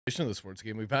Of the Sports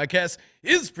Gambling Podcast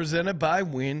is presented by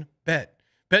Wynn Bet.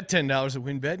 Bet $10 at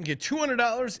Wynn Bet and get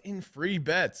 $200 in free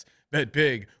bets. Bet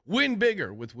big, win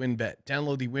bigger with Wynn Bet.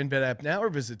 Download the Wynn Bet app now or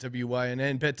visit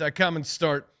wynnbet.com and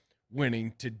start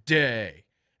winning today.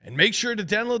 And make sure to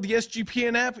download the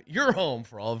SGPN app, your home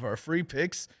for all of our free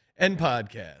picks and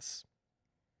podcasts.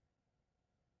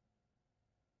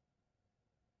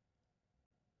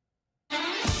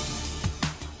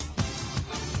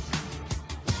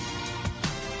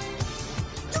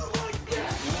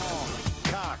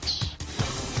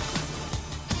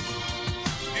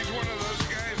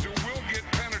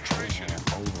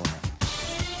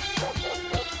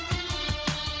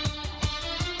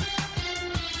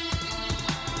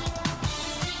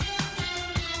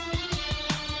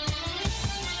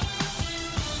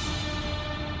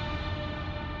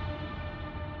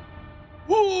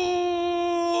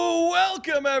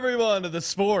 Welcome, everyone, to the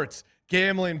Sports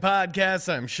Gambling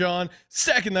Podcast. I'm Sean,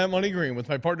 stacking that money green with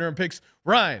my partner in picks,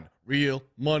 Ryan, Real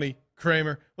Money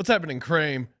Kramer. What's happening,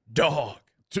 Kramer? Dog.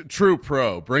 True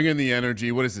pro. Bring in the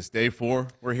energy. What is this, day 4?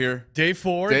 We're here? Day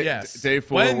 4, yes. Day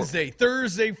 4. Wednesday,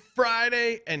 Thursday,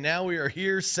 Friday, and now we are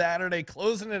here Saturday,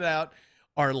 closing it out.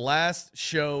 Our last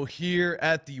show here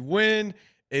at the Wynn.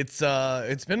 It's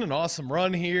been an awesome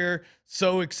run here.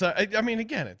 So excited. I mean,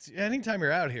 again, it's anytime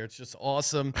you're out here, it's just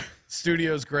awesome.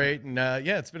 Studio's great. And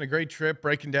yeah, it's been a great trip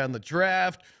breaking down the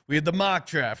draft. We had the mock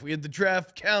draft. We had the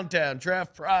draft countdown,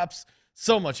 draft props.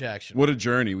 So much action. What a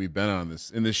journey we've been on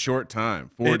in this short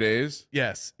time. 4 days.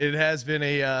 Yes, it has been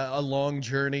a long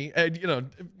journey. And, you know,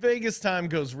 Vegas time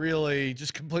goes really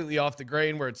just completely off the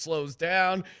grain where it slows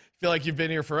down. Feel like you've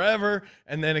been here forever.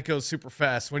 And then it goes super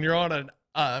fast. When you're on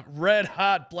a red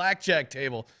hot blackjack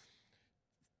table,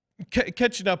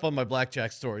 catching up on my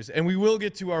blackjack stories, and we will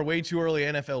get to our way too early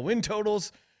NFL win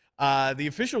totals. The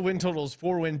official win totals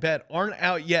for Wynn Bet aren't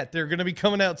out yet. They're going to be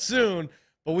coming out soon,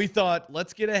 but we thought,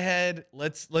 let's get ahead.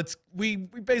 We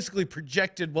basically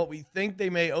projected what we think they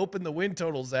may open the win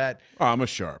totals at. Oh, I'm a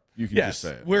sharp. You can just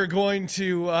say it. We're going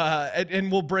to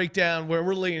and we'll break down where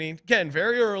we're leaning. Again,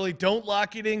 very early. Don't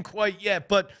lock it in quite yet,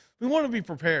 but we want to be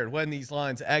prepared when these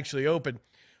lines actually open.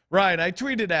 Ryan, I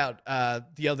tweeted out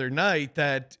the other night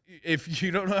that if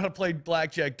you don't know how to play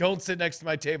blackjack, don't sit next to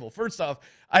my table. First off,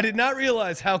 I did not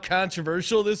realize how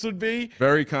controversial this would be.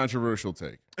 Very controversial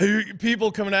take.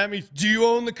 People coming at me, do you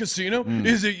own the casino?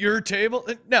 Is it your table?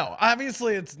 No,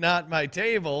 obviously it's not my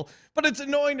table, but it's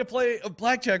annoying to play a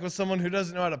blackjack with someone who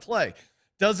doesn't know how to play.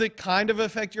 Does it kind of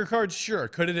affect your cards? Sure.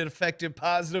 Could it affect it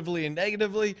positively and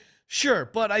negatively? Sure,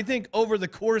 but I think over the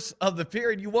course of the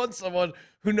period, you want someone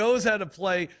who knows how to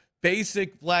play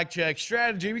basic blackjack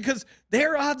strategy because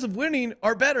their odds of winning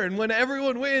are better. And when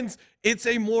everyone wins, it's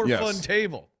a more fun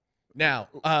table. Now,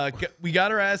 we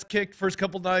got our ass kicked first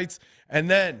couple nights, and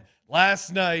then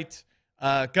last night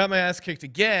got my ass kicked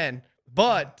again,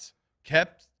 but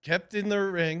kept in the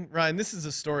ring. Ryan, this is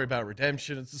a story about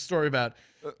redemption. It's a story about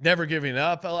never giving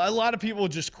up. A lot of people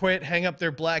just quit, hang up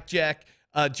their blackjack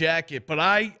jacket, but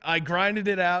I grinded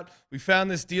it out. We found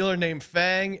this dealer named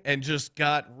Fang and just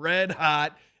got red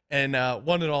hot and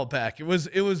won it all back. It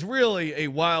was really a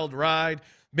wild ride.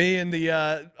 Me and the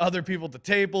other people at the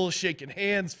table shaking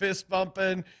hands, fist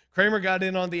bumping. Kramer got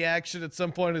in on the action at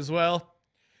some point as well.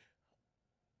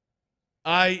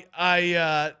 We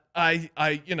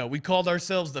called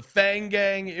ourselves the Fang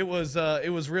Gang. It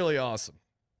was really awesome.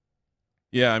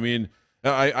 Yeah, I mean,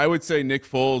 I would say Nick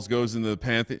Foles goes into the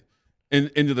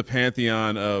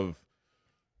pantheon of.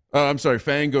 I'm sorry,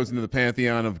 Fang goes into the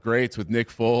pantheon of greats with Nick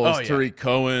Foles, Tariq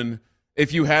Cohen.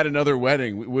 If you had another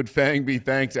wedding, would Fang be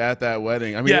thanked at that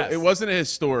wedding? I mean, It wasn't a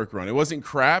historic run. It wasn't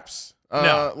craps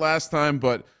last time,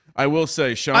 but I will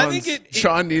say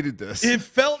Sean needed this. It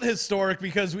felt historic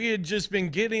because we had just been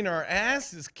getting our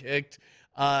asses kicked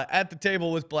at the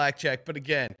table with blackjack. But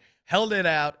again, held it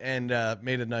out and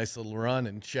made a nice little run.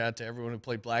 And shout out to everyone who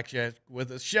played blackjack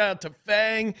with us. Shout out to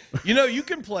Fang. You know, you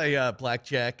can play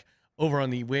blackjack over on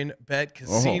the Wynn Bet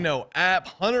Casino app.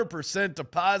 100%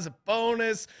 deposit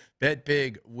bonus. Bet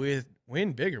big with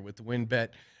win bigger with the Wynn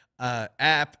Bet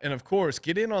app. And, of course,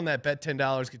 get in on that. Bet $10,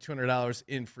 get $200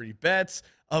 in free bets.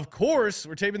 Of course,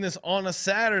 we're taping this on a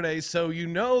Saturday, so you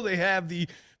know they have the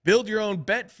Build Your Own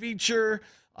Bet feature.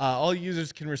 All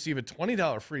users can receive a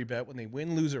 $20 free bet when they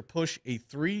win, lose, or push a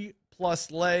 3+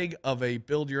 leg of a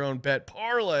Build Your Own Bet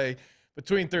parlay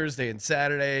between Thursday and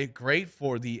Saturday. Great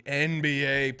for the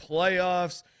NBA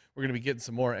playoffs. We're going to be getting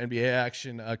some more NBA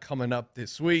action coming up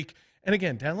this week. And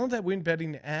again, download that Wynn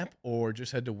Betting app or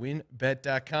just head to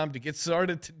wynnbet.com to get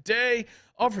started today.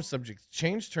 Offer subject to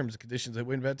change. Terms and conditions at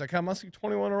wynnbet.com. Must be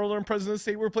 21 or older and present in the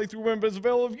state where playthrough Wynn Bet is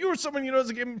available. If you or someone you know has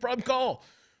a gambling problem, call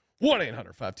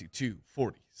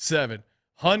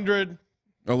 1-800-522-4700.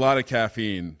 A lot of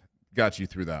caffeine got you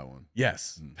through that one.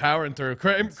 Yes, powering through.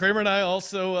 Kramer and I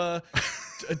also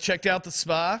checked out the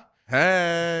spa.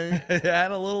 Hey.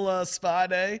 Had a little spa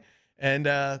day. And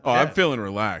I'm feeling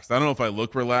relaxed. I don't know if I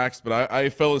look relaxed, but I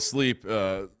fell asleep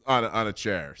on a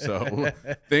chair. So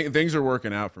things are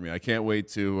working out for me. I can't wait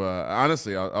to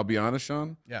honestly, I'll be honest,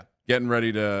 Sean. Yeah. Getting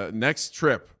ready to next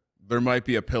trip, there might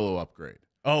be a pillow upgrade.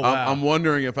 Oh, wow. I'm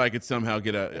wondering if I could somehow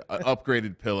get a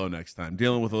upgraded pillow next time,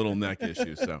 dealing with a little neck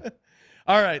issue. So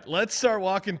all right, let's start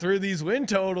walking through these win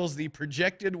totals, the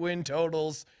projected win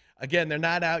totals. Again, they're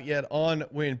not out yet on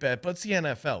WynnBET, but it's the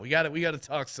NFL. We got to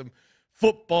talk some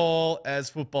football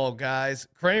as football guys.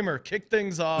 Kramer, kick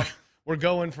things off. We're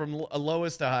going from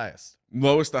lowest to highest.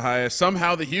 Lowest to highest.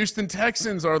 Somehow the Houston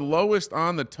Texans are lowest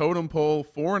on the totem pole,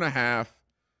 4.5,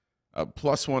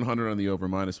 plus 100 on the over,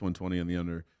 minus 120 on the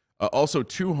under. Also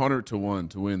 200 to 1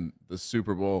 to win the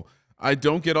Super Bowl. I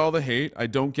don't get all the hate. I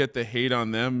don't get the hate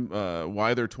on them.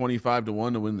 Why they're 25 to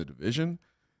 1 to win the division.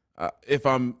 If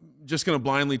I'm just going to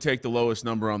blindly take the lowest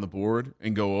number on the board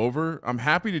and go over, I'm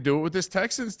happy to do it with this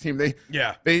Texans team. They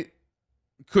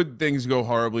could things go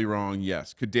horribly wrong?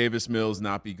 Yes. Could Davis Mills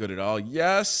not be good at all?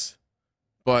 Yes.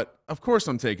 But of course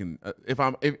I'm taking is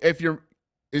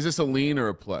this a lean or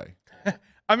a play?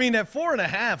 I mean, at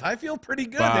 4.5, I feel pretty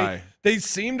good. They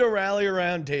seem to rally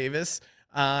around Davis.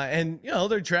 And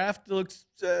their draft looks.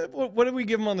 What did we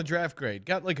give them on the draft grade?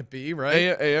 Got like a B,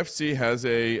 right? AFC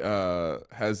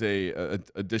has a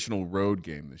additional road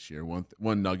game this year.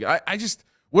 One nugget.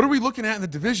 What are we looking at in the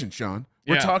division, Sean?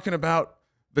 We're talking about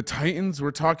the Titans.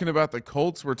 We're talking about the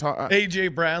Colts. We're talking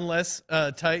AJ Brown-less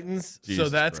Titans. Jesus so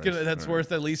that's Christ.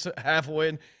 worth at least half a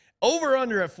win. Over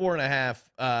under at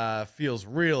 4.5 feels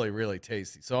really, really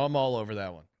tasty. So I'm all over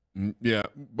that one. Yeah,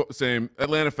 same.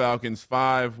 Atlanta Falcons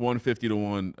 150 to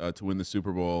 1 to win the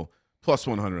Super Bowl, plus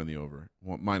 100 on the over,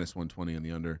 minus 120 on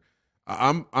the under.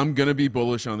 I'm gonna be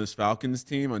bullish on this Falcons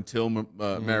team until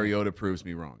Mariota proves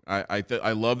me wrong.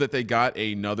 I love that they got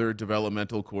another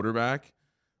developmental quarterback,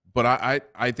 but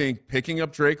I think picking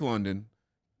up Drake London,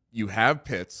 you have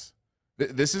Pitts.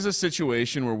 This is a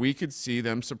situation where we could see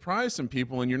them surprise some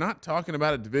people, and you're not talking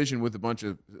about a division with a bunch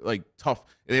of tough.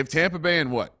 They have Tampa Bay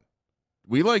and what?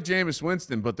 We like Jameis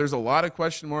Winston, but there's a lot of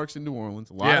question marks in New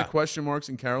Orleans, a lot of question marks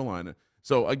in Carolina.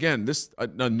 So, again, this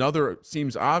another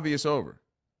seems obvious over.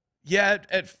 Yeah,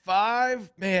 at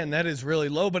 5, man, that is really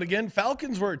low. But, again,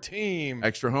 Falcons were a team.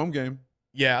 Extra home game.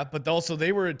 Yeah, but also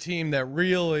they were a team that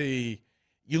really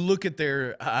 – you look at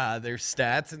their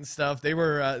stats and stuff, they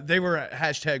were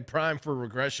hashtag prime for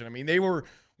regression. I mean, they were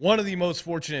one of the most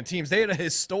fortunate teams. They had a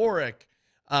historic –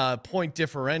 point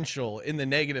differential in the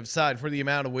negative side for the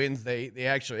amount of wins they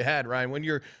actually had. Ryan, when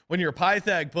your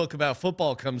Pythag book about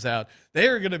football comes out, they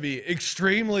are going to be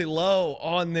extremely low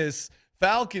on this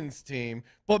Falcons team,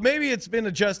 but maybe it's been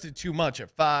adjusted too much at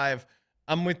 5.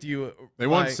 I'm with you. They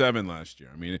won 7 last year.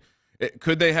 I mean,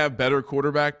 could they have better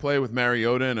quarterback play with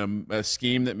Mariota and a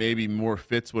scheme that maybe more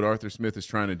fits what Arthur Smith is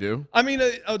trying to do? I mean,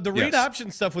 the read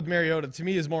option stuff with Mariota to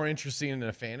me is more interesting in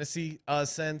a fantasy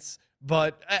sense.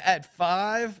 But at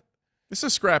 5, it's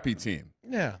a scrappy team.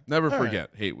 Yeah. Never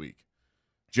forget. Hate week.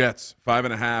 Jets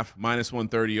 5.5, minus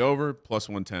 130 over, plus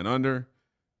 110 under,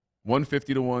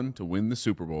 150 to 1 to win the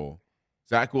Super Bowl.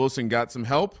 Zach Wilson got some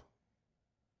help.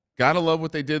 Gotta love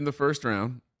what they did in the first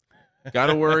round.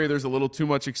 Gotta worry. There's a little too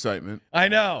much excitement. I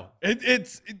know.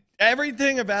 It's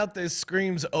everything about this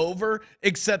screams over,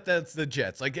 except that it's the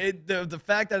Jets. The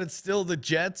fact that it's still the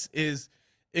Jets is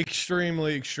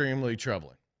extremely, extremely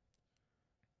troubling.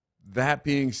 That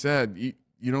being said,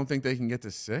 you don't think they can get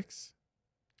to 6?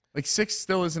 6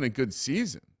 still isn't a good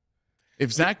season.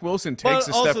 If Zach Wilson takes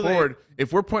a step forward,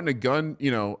 if we're putting a gun,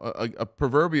 a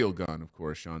proverbial gun, of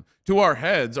course, Sean, to our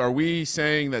heads, are we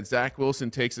saying that Zach Wilson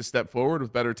takes a step forward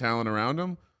with better talent around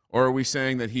him, or are we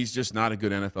saying that he's just not a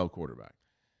good NFL quarterback?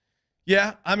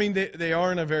 Yeah, I mean they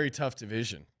are in a very tough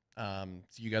division.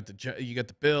 You got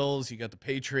the Bills, you got the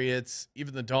Patriots,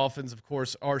 even the Dolphins, of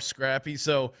course, are scrappy.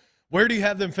 So where do you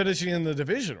have them finishing in the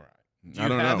division, Ryan? Do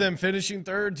you have them finishing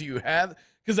 3rd? Do you have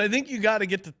 – because I think you got to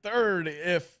get to 3rd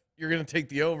if you're going to take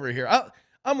the over here.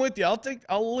 I'm with you.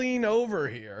 I'll lean over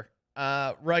here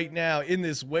right now in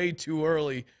this way too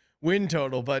early win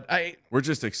total. But we're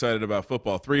just excited about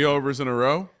football. 3 overs in a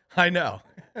row. I know.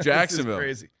 Jacksonville. This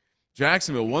is crazy.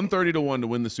 Jacksonville 130 to 1 to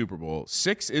win the Super Bowl.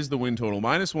 6 is the win total.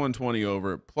 Minus 120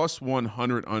 over. Plus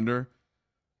 100 under.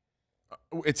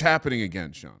 It's happening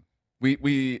again, Sean.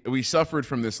 We suffered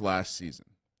from this last season.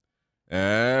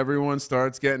 everyone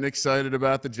starts getting excited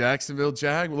about the Jacksonville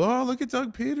Jaguars. Oh, look at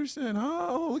Doug Peterson.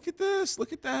 Oh, look at this.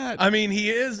 Look at that. I mean, he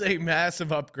is a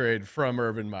massive upgrade from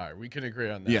Urban Meyer. We can agree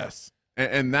on that. Yes.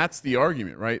 And that's the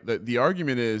argument, right? The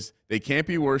argument is they can't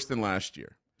be worse than last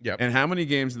year. Yep. And how many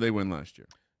games did they win last year?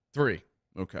 3.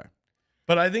 Okay.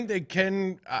 But I think they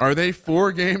can. Are they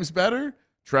 4 games better?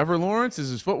 Trevor Lawrence, is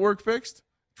his footwork fixed?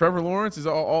 Trevor Lawrence is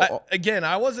all. Again,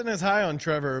 I wasn't as high on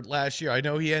Trevor last year. I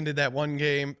know he ended that one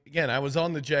game. Again, I was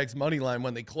on the Jags money line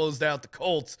when they closed out the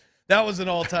Colts. That was an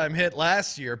all-time hit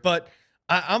last year. But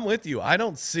I'm with you.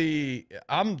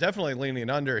 I'm definitely leaning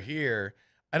under here.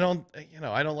 I don't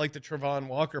like the Travon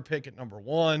Walker pick at number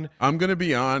 1. I'm going to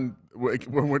be on when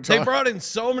we're talking. They brought in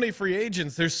so many free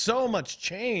agents. There's so much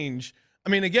change. I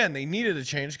mean, again, they needed a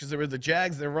change because they were the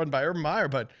Jags. They're run by Urban Meyer,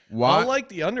 but I like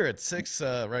the under at 6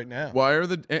 right now.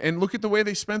 And look at the way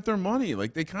they spent their money.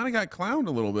 Like, they kind of got clowned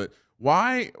a little bit.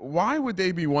 Why would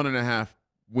they be 1.5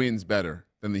 wins better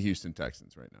than the Houston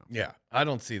Texans right now? Yeah, I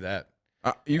don't see that.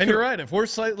 You're right. If we're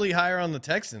slightly higher on the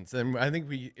Texans, then I think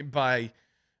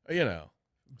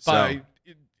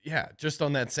just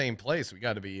on that same place, we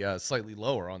got to be slightly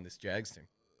lower on this Jags team.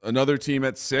 Another team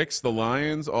at 6, the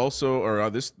Lions also are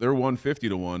they're 150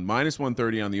 to 1, minus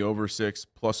 130 on the over 6,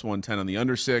 plus 110 on the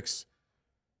under 6.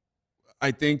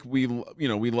 I think we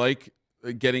like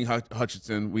getting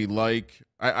Hutchinson.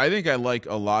 I think I like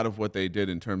a lot of what they did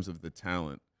in terms of the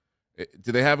talent.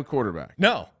 Do they have a quarterback?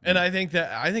 No, and I think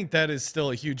that is still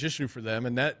a huge issue for them,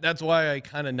 and that's why I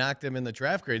kind of knocked them in the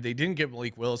draft grade. They didn't get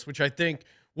Malik Willis, which I think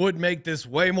would make this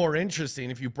way more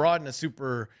interesting if you brought in a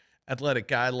super athletic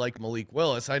guy like Malik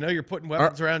Willis. I know you're putting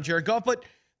weapons around Jared Goff, but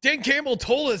Dan Campbell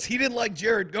told us he didn't like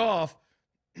Jared Goff,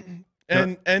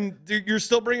 and you're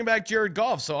still bringing back Jared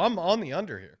Goff, so I'm on the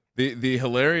under here. The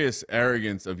hilarious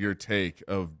arrogance of your take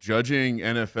of judging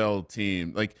NFL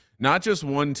team, like not just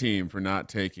one team for not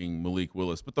taking Malik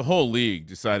Willis, but the whole league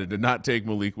decided to not take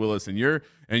Malik Willis, and you're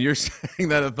saying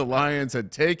that if the Lions had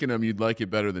taken him, you'd like it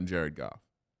better than Jared Goff.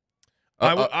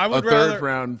 I would a third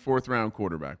round, 4th round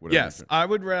quarterback. Whatever. Yes, I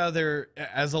would rather,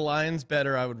 as a Lions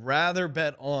better, I would rather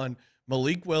bet on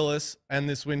Malik Willis and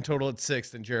this win total at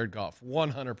 6 than Jared Goff,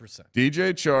 100%.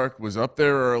 DJ Chark was up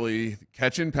there early,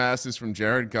 catching passes from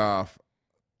Jared Goff.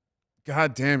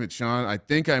 God damn it, Sean! I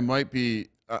think I might be.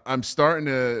 I'm starting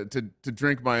to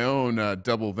drink my own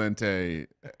double vente,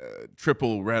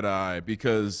 triple red eye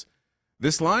because.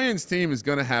 This Lions team is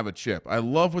going to have a chip. I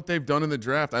love what they've done in the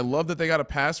draft. I love that they got a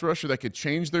pass rusher that could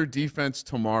change their defense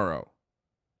tomorrow.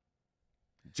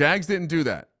 Jags didn't do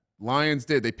that. Lions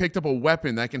did. They picked up a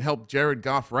weapon that can help Jared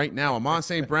Goff right now. Amon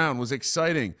St. Brown was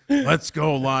exciting. Let's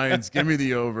go, Lions. Give me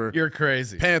the over. You're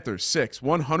crazy. Panthers, 6,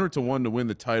 100 to 1 to win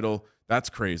the title. That's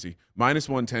crazy. Minus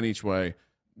 110 each way.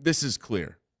 This is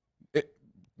clear.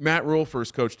 Matt Rule,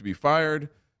 first coach to be fired.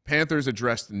 Panthers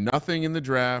addressed nothing in the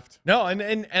draft. No,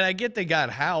 and I get they got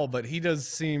Howell, but he does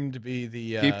seem to be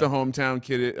the keep the hometown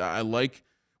kid. I like.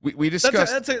 We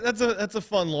discussed that's a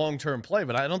fun long-term play,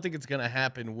 but I don't think it's going to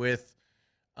happen with,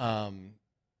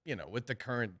 with the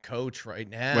current coach right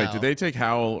now. Wait, did they take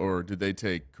Howell or did they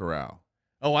take Corral?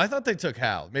 Oh, I thought they took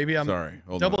Howell. Maybe I'm sorry.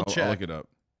 Double check. I'll look it up.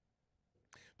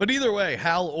 But either way,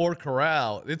 Howell or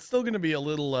Corral, it's still going to be a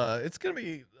little. It's going to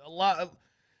be a lot.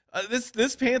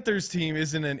 This Panthers team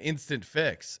isn't an instant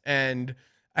fix, and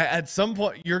at some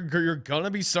point you're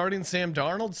gonna be starting Sam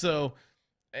Darnold. So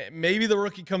maybe the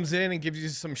rookie comes in and gives you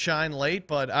some shine late,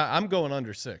 but I'm going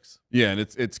under 6. Yeah, and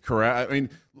it's Corral. I mean,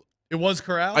 it was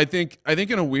Corral. I think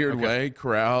in a weird way,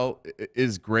 Corral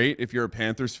is great if you're a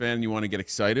Panthers fan and you want to get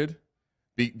excited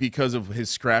because of his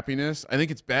scrappiness. I think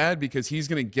it's bad because he's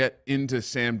going to get into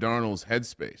Sam Darnold's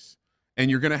headspace. And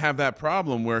you're going to have that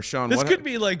problem where, Sean, this could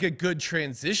be like a good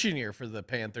transition year for the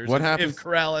Panthers. What happens if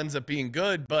Corral ends up being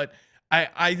good? But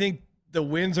I think the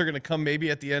wins are going to come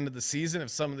maybe at the end of the season if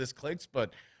some of this clicks.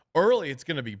 But early, it's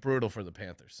going to be brutal for the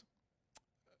Panthers.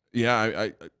 Yeah,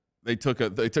 they took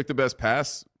the best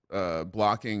pass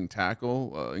blocking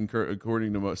tackle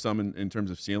according to some in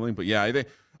terms of ceiling. But yeah,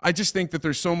 I just think that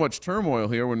there's so much turmoil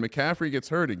here when McCaffrey gets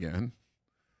hurt again.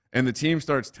 And the team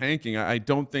starts tanking, I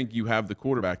don't think you have the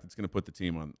quarterback that's going to put the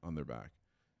team on their back.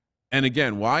 And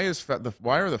again, why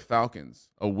are the Falcons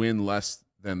a win less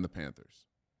than the Panthers?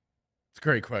 It's a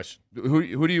great question.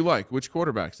 Who do you like? Which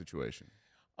quarterback situation?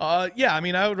 Yeah, I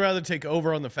mean, I would rather take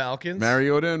over on the Falcons.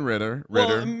 Mariota and Ritter or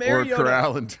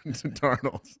Corral and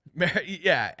Darnold.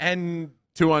 Yeah, and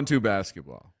 2-on-2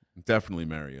 basketball. Definitely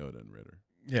Mariota and Ritter.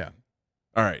 Yeah.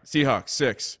 All right, Seahawks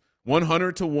 6,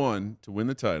 100 to 1 to win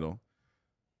the title.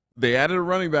 They added a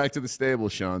running back to the stable,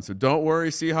 Sean. So don't worry,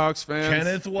 Seahawks fans.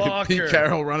 Kenneth Walker. Pete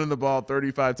Carroll running the ball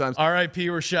 35 times. R.I.P.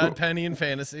 Rashad Penny in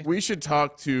fantasy. We should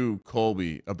talk to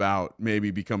Colby about maybe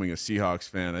becoming a Seahawks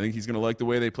fan. I think he's going to like the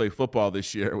way they play football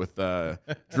this year with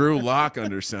Drew Lock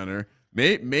under center.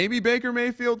 Maybe Baker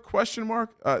Mayfield, question mark.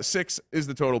 6 is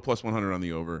the total, plus 100 on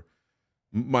the over,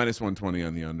 minus 120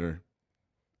 on the under.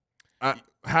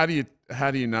 How do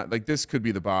you not, like, this could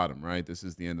be the bottom, right? This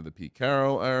is the end of the Pete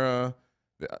Carroll era.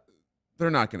 They're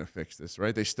not going to fix this,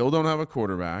 right? They still don't have a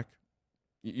quarterback.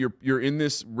 You're in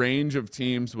this range of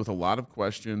teams with a lot of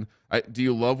question. Do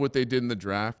you love what they did in the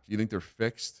draft? Do you think they're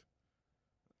fixed?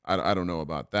 I don't know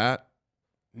about that.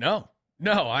 No,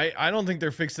 I don't think they're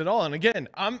fixed at all. And again,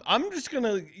 I'm just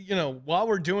gonna, while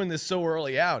we're doing this so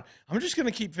early out, I'm just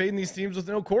gonna keep fading these teams with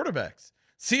no quarterbacks.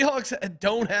 Seahawks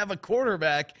don't have a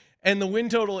quarterback, and the win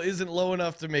total isn't low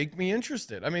enough to make me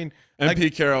interested. I mean, and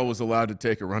Pete Carroll was allowed to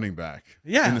take a running back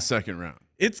in the second round.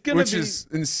 Which is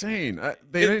insane.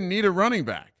 They didn't need a running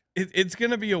back. It's going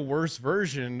to be a worse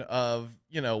version of,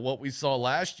 what we saw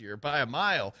last year by a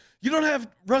mile. You don't have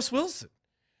Russ Wilson.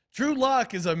 Drew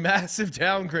Lock is a massive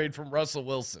downgrade from Russell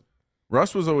Wilson.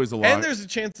 Russ was always a lot. And there's a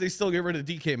chance they still get rid of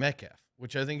DK Metcalf,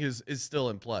 which I think is still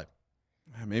in play.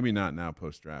 Maybe not now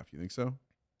post-draft. You think so?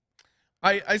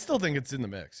 I still think it's in the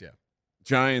mix, yeah.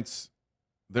 Giants,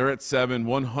 they're at 7,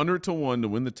 100 to 1 to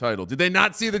win the title. Did they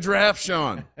not see the draft,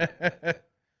 Sean?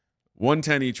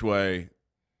 110 each way.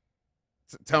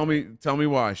 Tell me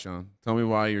why, Sean. Tell me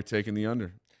why you're taking the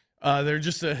under. They're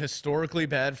just a historically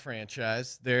bad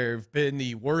franchise. They've been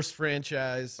the worst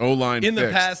franchise O-line in fixed.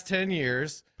 the past 10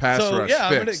 years. Pass rush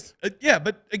fixed.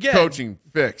 But again, coaching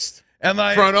fixed.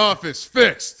 Front office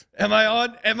fixed.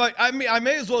 I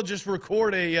may as well just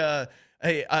record a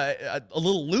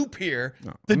little loop here.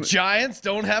 No, the Giants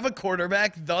don't have a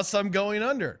quarterback, thus I'm going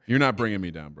under. You're not bringing me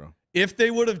down, bro. If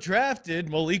they would have drafted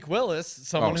Malik Willis,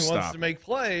 someone who wants to make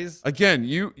plays.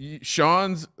 Again,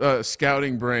 Sean's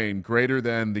scouting brain greater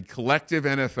than the collective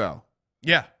NFL.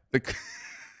 Yeah.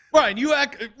 Ryan, you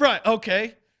act right.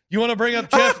 Okay. You want to bring up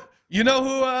Jeff? You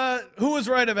know who was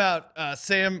right about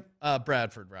Sam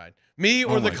Bradford, Ryan? Me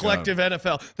or the collective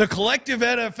NFL? The collective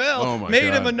NFL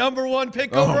made him a #1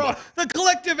 pick overall. The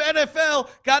collective NFL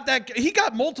he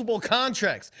got multiple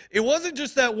contracts. It wasn't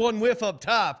just that one whiff up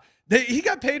top. He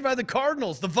got paid by the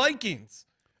Cardinals, the Vikings.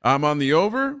 I'm on the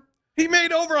over. He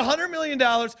made over $100 million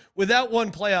without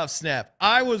one playoff snap.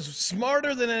 I was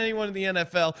smarter than anyone in the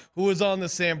NFL who was on the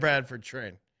Sam Bradford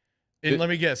train. And let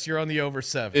me guess, you're on the over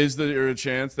 7. Is there a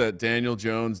chance that Daniel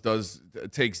Jones does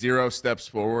take 0 steps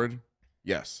forward?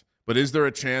 Yes. But is there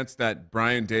a chance that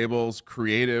Brian Daboll's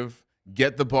creative,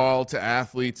 get the ball to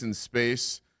athletes in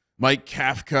space, Mike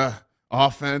Kafka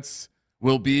offense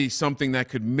will be something that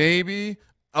could maybe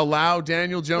allow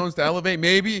Daniel Jones to elevate,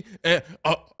 maybe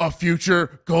a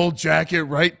future gold jacket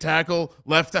right tackle,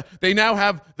 left tackle? They now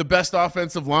have the best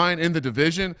offensive line in the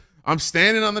division. I'm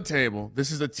standing on the table.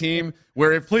 This is a team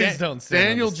where if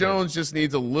Daniel Jones just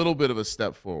needs a little bit of a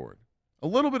step forward, a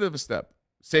little bit of a step.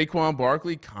 Saquon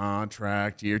Barkley,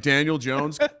 contract year. Daniel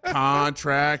Jones,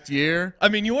 contract year. I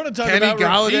mean, you want to talk Kenny about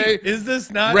Galladay, is this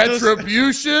not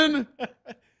retribution?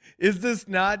 Is this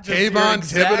not just Kayvon your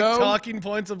exact Thibodeau? Talking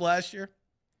points of last year?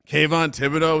 Kayvon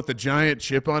Thibodeau with the giant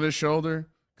chip on his shoulder.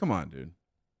 Come on, dude.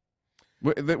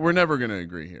 We're never going to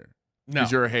agree here. No.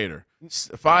 Because you're a hater.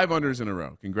 5 unders in a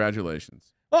row.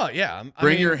 Congratulations. Oh, yeah.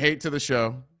 Bring your hate to the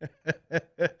show.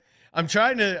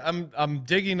 I'm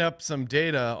digging up some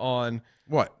data on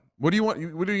what? What do you want?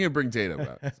 What are you going to bring data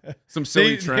about? Some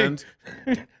silly trend?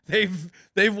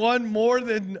 They've won more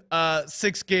than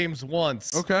 6 games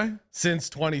once. Okay. Since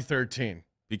 2013.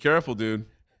 Be careful, dude.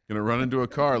 Gonna run into a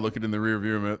car looking in the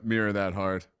rear mirror that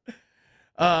hard.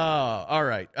 All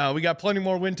right. We got plenty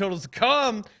more win totals to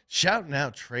come. Shouting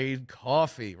out Trade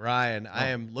Coffee, Ryan. I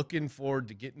am looking forward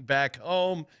to getting back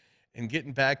home and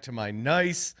getting back to my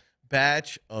nice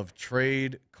batch of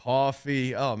Trade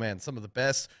Coffee. Oh man, some of the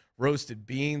best roasted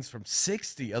beans from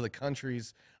 60 other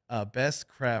countries. Best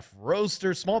craft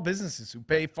roaster. Small businesses who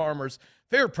pay farmers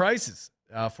fair prices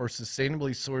for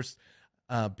sustainably sourced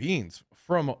beans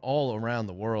from all around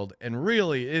the world. And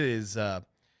really, it is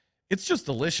it's just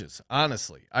delicious,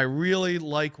 honestly. I really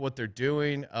like what they're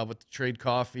doing with the Trade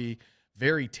Coffee.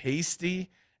 Very tasty.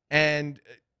 And,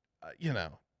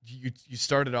 you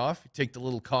start it off, you take the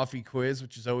little coffee quiz,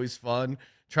 which is always fun,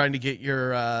 trying to get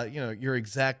your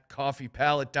exact coffee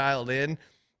palate dialed in.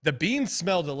 The beans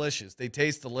smell delicious. They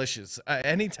taste delicious.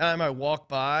 Anytime I walk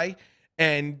by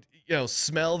and,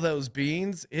 smell those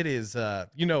beans, it is,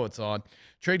 it's on.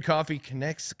 Trade Coffee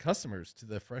connects customers to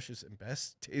the freshest and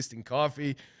best tasting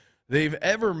coffee. they've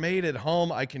ever made at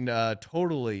home. I can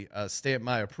totally stamp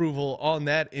my approval on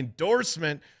that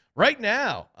endorsement. Right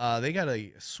now, they got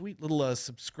a sweet little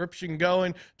subscription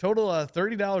going. Total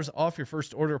 $30 off your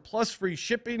first order plus free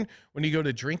shipping when you go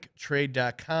to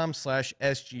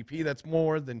drinktrade.com/SGP. That's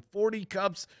more than 40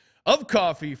 cups of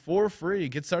coffee for free.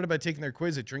 Get started by taking their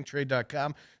quiz at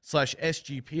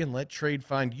drinktrade.com/SGP and let trade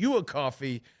find you a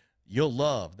coffee you'll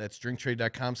love. That's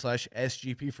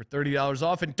drinktrade.com/SGP for $30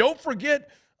 off. And don't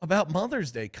forget about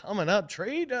Mother's Day coming up.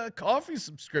 Trade coffee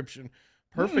subscription.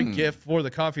 Perfect gift for the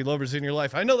coffee lovers in your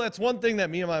life. I know that's one thing that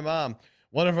me and my mom,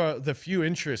 one of the few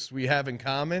interests we have in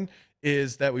common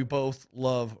is that we both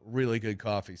love really good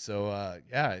coffee. So,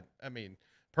 yeah, I mean,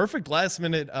 perfect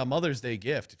last-minute Mother's Day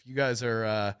gift. If you guys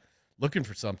are looking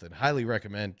for something, highly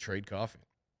recommend Trade Coffee.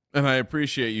 And I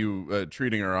appreciate you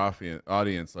treating our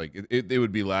audience like it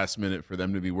would be last minute for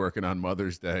them to be working on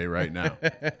Mother's Day right now.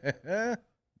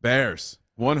 Bears.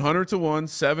 100-1,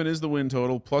 7 is the win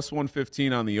total, plus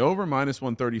 115 on the over, minus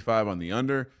 135 on the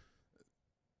under.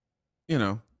 You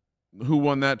know, who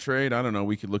won that trade? I don't know.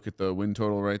 We could look at the win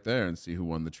total right there and see who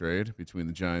won the trade between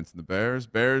the Giants and the Bears.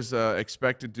 Bears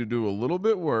expected to do a little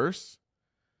bit worse.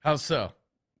 How so?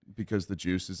 Because the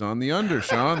juice is on the under,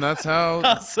 Sean. That's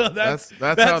how. So that's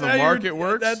how the market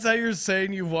works. That's how you're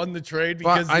saying you won the trade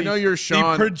because I know you're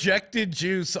Sean. The projected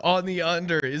juice on the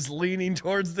under is leaning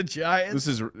towards the Giants. This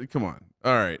is come on.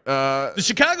 All right. The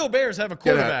Chicago Bears have a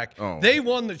quarterback. Oh. They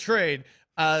won the trade.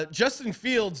 Justin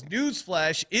Fields,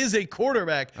 newsflash, is a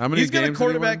quarterback. How many He's games got a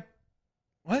quarterback. Did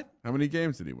he win? What? How many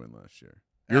games did he win last year?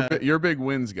 You're a big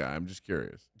wins guy. I'm just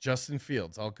curious. Justin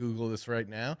Fields. I'll Google this right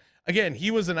now. Again, he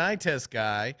was an eye test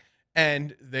guy,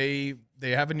 and they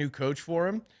have a new coach for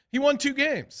him. He won 2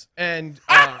 games. And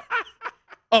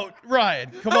oh, Ryan,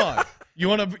 come on. You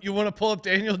want to pull up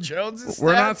Daniel Jones'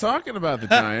 We're not talking about the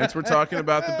Giants. We're talking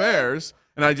about the Bears.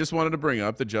 And I just wanted to bring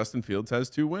up that Justin Fields has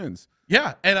 2 wins.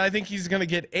 Yeah, and I think he's going to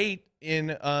get 8 in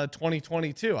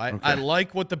 2022. I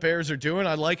like what the Bears are doing.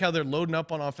 I like how they're loading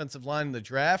up on offensive line in the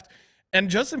draft. And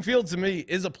Justin Fields, to me,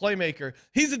 is a playmaker.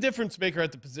 He's a difference maker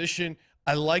at the position.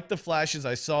 I like the flashes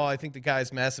I saw. I think the guy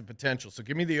has massive potential. So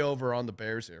give me the over on the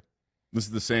Bears here. This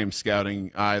is the same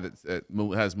scouting eye that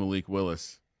has Malik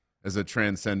Willis as a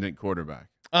transcendent quarterback.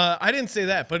 I didn't say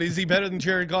that, but is he better than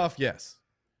Jared Goff? Yes.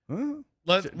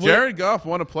 Jared Goff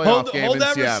won a playoff game in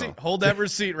Seattle. Hold that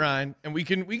receipt, Ryan, and we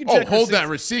can check hold that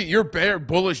receipt. Your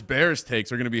bullish Bears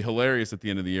takes are going to be hilarious at the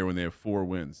end of the year when they have 4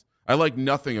 wins. I like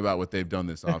nothing about what they've done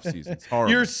this offseason. It's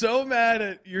horrible. You're so mad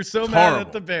at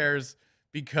the Bears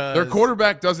because their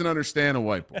quarterback doesn't understand a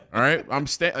whiteboard. All right, I'm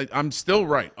still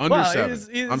right. Under 7.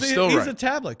 He's a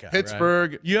tablet guy.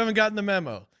 Pittsburgh. Right? You haven't gotten the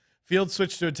memo. Field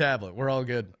switched to a tablet. We're all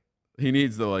good. He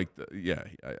needs I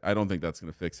don't think that's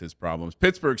going to fix his problems.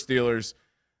 Pittsburgh Steelers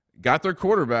got their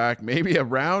quarterback maybe a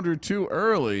round or 2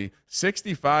 early,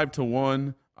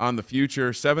 65-1 on the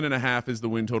future. 7.5 is the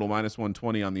win total, minus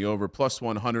 120 on the over, plus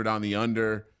 100 on the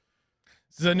under.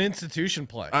 This is an institution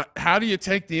play. How do you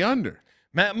take the under?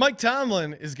 Mike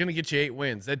Tomlin is going to get you 8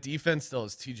 wins. That defense still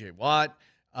has TJ Watt.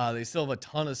 They still have a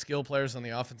ton of skill players on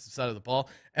the offensive side of the ball.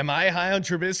 Am I high on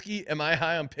Trubisky? Am I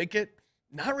high on Pickett?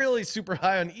 Not really super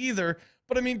high on either.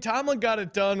 But, I mean, Tomlin got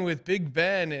it done with Big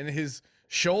Ben and his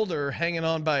shoulder hanging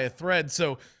on by a thread.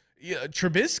 So, yeah,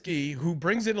 Trubisky, who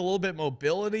brings in a little bit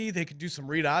mobility, they could do some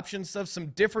read option stuff, some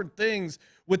different things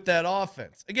with that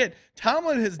offense. Again,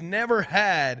 Tomlin has never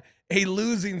had a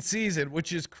losing season,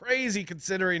 which is crazy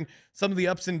considering some of the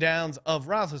ups and downs of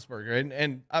Roethlisberger.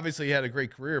 And obviously he had a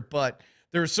great career, but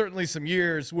there are certainly some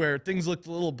years where things looked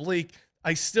a little bleak.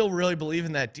 I still really believe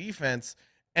in that defense.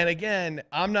 And again,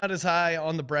 I'm not as high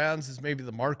on the Browns as maybe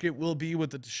the market will be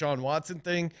with the Deshaun Watson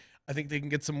thing. I think they can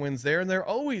get some wins there, and they're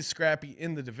always scrappy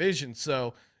in the division.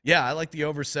 So, yeah, I like the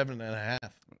over 7.5.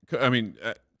 I mean,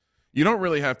 you don't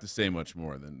really have to say much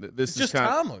more than this. It's just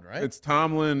Tomlin, right? It's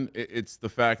Tomlin. It's the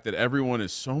fact that everyone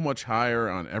is so much higher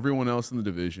on everyone else in the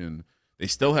division. They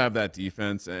still have that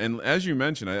defense. And as you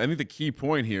mentioned, I think the key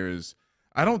point here is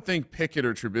I don't think Pickett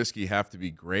or Trubisky have to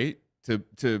be great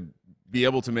to be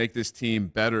able to make this team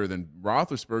better than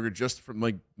Roethlisberger just from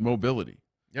like mobility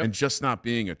and just not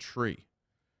being a tree.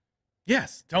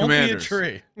 Yes, don't Commanders. be a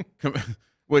tree.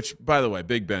 Which, by the way,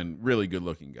 Big Ben, really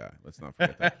good-looking guy. Let's not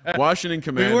forget that. Washington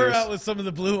Commanders. We were out with some of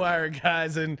the BlueWire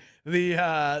guys, and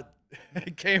the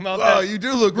it came out. Oh, you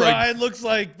do look like Ryan looks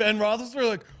like Ben Roethlisberger.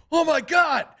 Like, oh my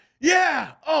God,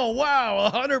 yeah, oh wow,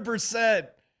 100%.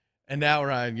 And now,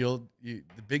 Ryan, the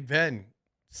Big Ben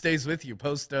stays with you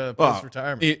post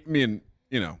retirement. I mean,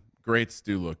 greats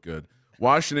do look good.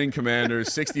 Washington Commanders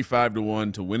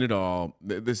 65-1 to win it all.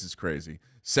 This is crazy.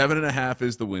 7.5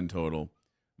 is the win total.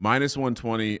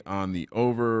 -120 on the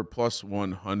over,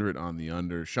 +100 on the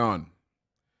under. Sean,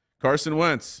 Carson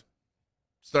Wentz,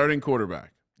 starting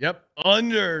quarterback. Yep,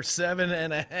 under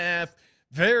 7.5.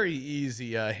 Very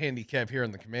easy handicap here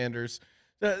on the Commanders.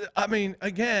 I mean,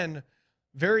 again,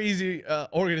 very easy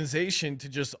organization to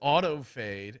just auto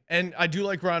fade. And I do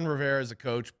like Ron Rivera as a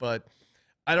coach, but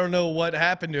I don't know what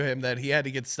happened to him that he had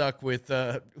to get stuck with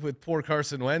poor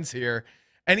Carson Wentz here.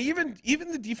 And even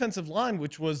the defensive line,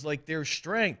 which was like their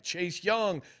strength, Chase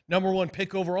Young, #1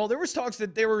 pick overall. There was talks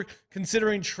that they were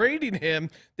considering trading him.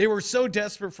 They were so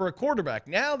desperate for a quarterback.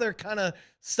 Now they're kind of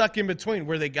stuck in between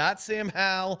where they got Sam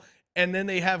Howell and then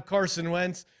they have Carson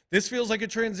Wentz. This feels like a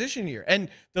transition year. And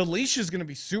the leash is going to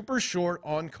be super short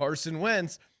on Carson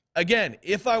Wentz. Again,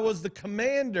 if I was the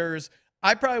Commanders,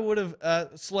 I probably would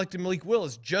have selected Malik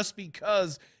Willis just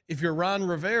because if you're Ron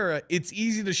Rivera, it's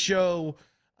easy to show –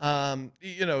 and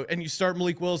you start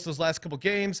Malik Willis those last couple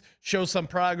games, show some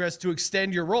progress to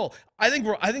extend your role. I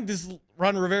think this is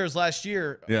Ron Rivera's last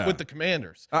year with the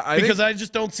Commanders because I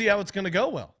just don't see how it's going to go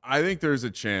well. I think there's a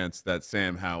chance that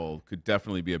Sam Howell could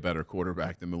definitely be a better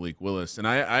quarterback than Malik Willis, and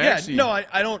I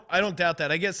don't doubt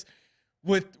that. I guess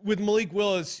with Malik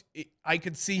Willis, I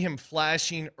could see him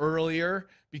flashing earlier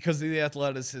because of the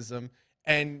athleticism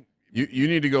and. You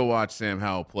need to go watch Sam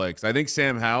Howell play because I think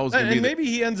Sam Howell's going to be. Maybe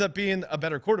he ends up being a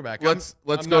better quarterback. Let's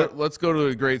go to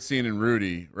a great scene in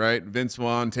Rudy, right? Vince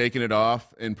Vaughn taking it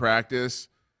off in practice,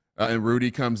 and Rudy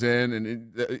comes in,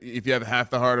 and if you have half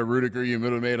the heart of Rudiger, you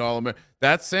would have made All-American.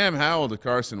 That's Sam Howell to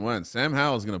Carson Wentz. Sam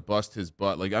Howell's going to bust his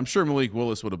butt. Like I'm sure Malik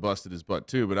Willis would have busted his butt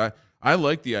too, but I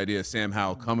like the idea of Sam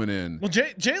Howell coming in. Well,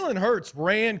 Jalen Hurts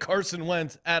ran Carson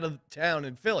Wentz out of town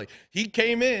in Philly. He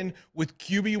came in with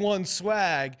QB1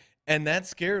 swag. And that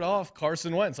scared off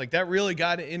Carson Wentz. Like that really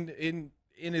got in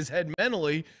his head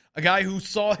mentally. A guy who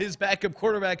saw his backup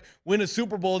quarterback win a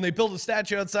Super Bowl and they built a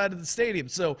statue outside of the stadium.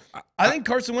 So I think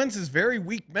Carson Wentz is very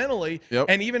weak mentally. Yep.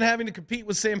 And even having to compete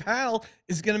with Sam Howell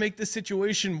is going to make this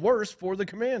situation worse for the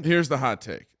Commanders. Here's the hot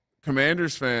take.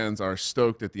 Commanders fans are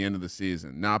stoked at the end of the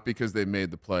season, not because they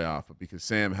made the playoff, but because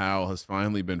Sam Howell has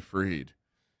finally been freed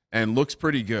and looks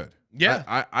pretty good.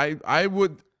 Yeah. I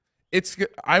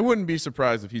wouldn't be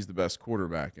surprised if he's the best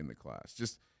quarterback in the class.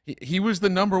 Just he was the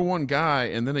 #1 guy,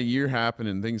 and then a year happened,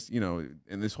 and things,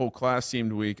 and this whole class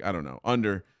seemed weak. I don't know.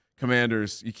 Under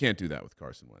Commanders, you can't do that with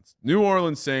Carson Wentz. New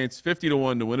Orleans Saints,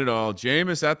 50-1 to win it all.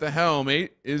 Jameis at the helm.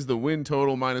 8 is the win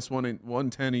total,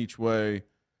 -110 each way.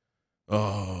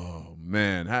 Oh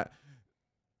man,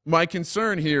 my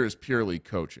concern here is purely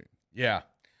coaching. Yeah.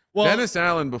 Well, Dennis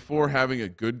Allen, before having a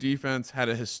good defense, had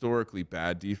a historically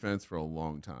bad defense for a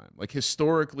long time. Like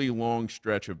historically long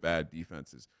stretch of bad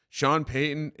defenses. Sean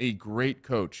Payton, a great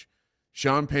coach.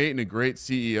 Sean Payton, a great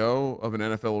CEO of an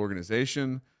NFL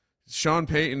organization. Sean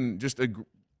Payton, just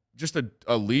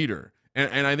a leader.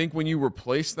 And I think when you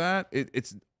replace that,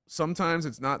 it's sometimes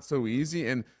it's not so easy.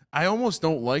 And I almost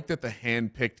don't like that the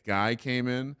hand-picked guy came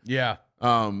in. Yeah.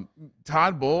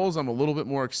 Todd Bowles, I'm a little bit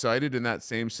more excited in that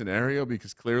same scenario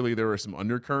because clearly there were some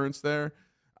undercurrents there.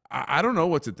 I don't know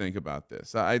what to think about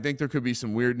this. I think there could be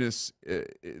some weirdness.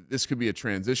 This could be a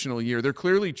transitional year. They're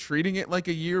clearly treating it like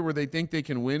a year where they think they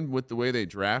can win with the way they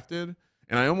drafted,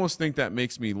 and I almost think that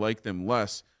makes me like them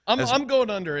less. I'm going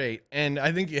under 8, and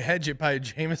I think you hedge it by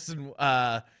Jameis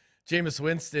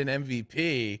Winston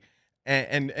MVP,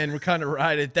 and we kind of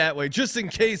ride it that way just in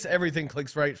case everything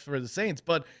clicks right for the Saints.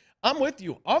 But I'm with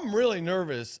you. I'm really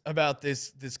nervous about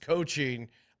this coaching.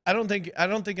 I don't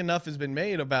think enough has been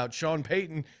made about Sean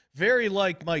Payton, very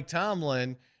like Mike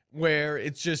Tomlin, where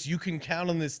it's just you can count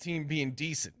on this team being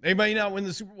decent. They might not win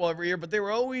the Super Bowl every year, but they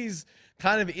were always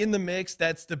kind of in the mix.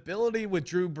 That stability with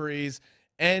Drew Brees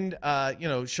and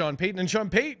Sean Payton. And Sean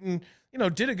Payton,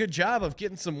 did a good job of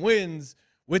getting some wins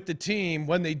with the team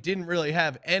when they didn't really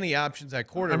have any options at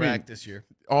quarterback this year.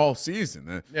 All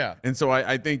season. Yeah. And so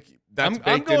I think that's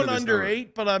I'm going under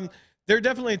 8, but they're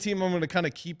definitely a team I'm going to kind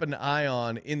of keep an eye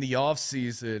on in the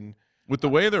offseason. With the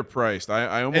way they're priced,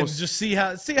 I almost and just see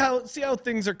how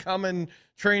things are coming,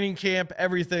 training camp,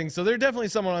 everything. So they're definitely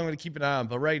someone I'm going to keep an eye on.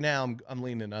 But right now, I'm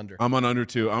leaning under. I'm on under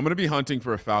 2. I'm going to be hunting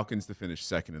for a Falcons to finish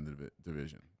second in the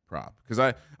division prop because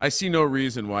I see no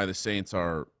reason why the Saints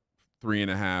are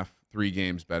 3.5, 3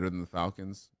 games better than the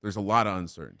Falcons. There's a lot of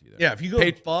uncertainty there. Yeah, if you go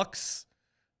Bucks,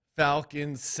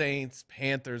 Falcons, Saints,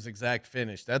 Panthers, exact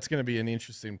finish, that's going to be an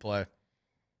interesting play.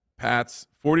 Pats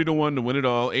 40-1 to win it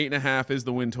all. 8.5 is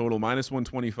the win total.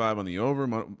 -125 on the over,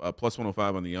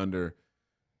 +105 on the under.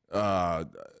 All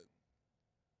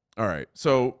right.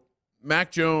 So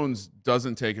Mac Jones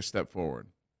doesn't take a step forward.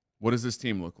 What does this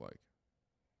team look like?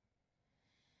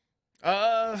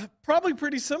 Probably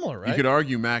pretty similar, right? You could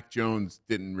argue Mac Jones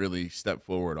didn't really step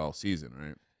forward all season,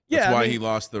 right? Yeah, That's why he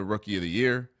lost the Rookie of the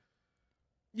Year.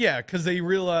 Yeah, because they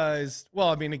realized, well,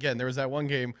 I mean, again, there was that one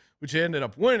game which they ended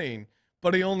up winning,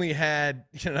 but he only had,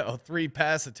 3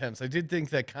 pass attempts. I did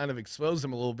think that kind of exposed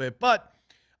him a little bit, but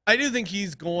I do think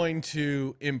he's going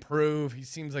to improve. He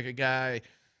seems like a guy,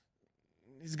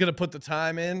 he's going to put the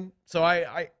time in. So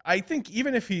I think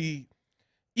even if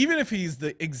he's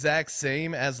the exact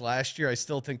same as last year, I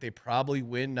still think they probably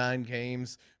win 9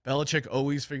 games. Belichick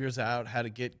always figures out how to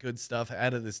get good stuff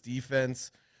out of this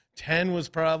defense. 10 was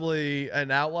probably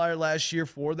an outlier last year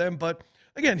for them, but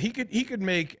again, he could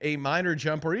make a minor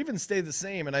jump or even stay the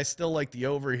same, and I still like the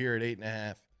over here at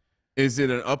 8.5. Is it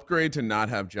an upgrade to not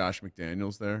have Josh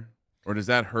McDaniels there, or does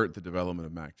that hurt the development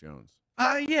of Mac Jones?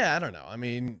 Yeah, I don't know. I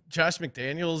mean, Josh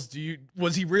McDaniels,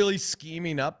 was he really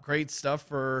scheming up great stuff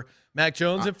for Mac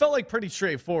Jones? It felt like pretty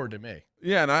straightforward to me.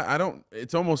 Yeah, and I don't.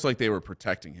 It's almost like they were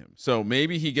protecting him. So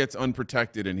maybe he gets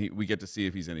unprotected, and we get to see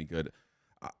if he's any good.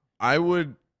 I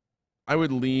would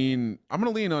lean. I'm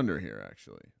going to lean under here.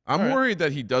 Actually, I'm worried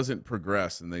that he doesn't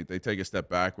progress, and they take a step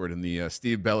backward, and the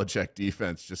Steve Belichick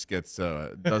defense just gets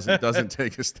doesn't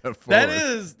take a step forward.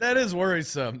 That is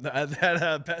worrisome.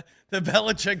 The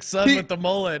Belichick son with the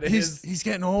mullet. He's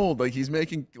getting old. Like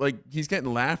he's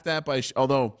getting laughed at by.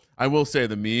 Although I will say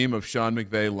the meme of Sean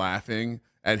McVay laughing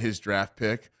at his draft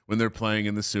pick when they're playing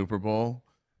in the Super Bowl.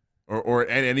 Or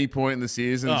at any point in the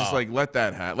season, just like let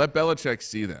Belichick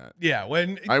see that. Yeah,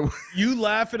 when you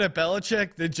laughing at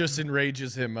Belichick, that just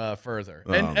enrages him further.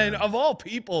 And of all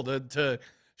people, to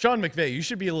Sean McVay, you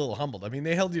should be a little humbled. I mean,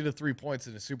 they held you to 3 points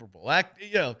in the Super Bowl.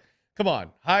 Come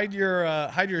on, hide your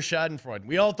Schadenfreude.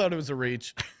 We all thought it was a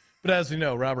reach, but as we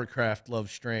know, Robert Kraft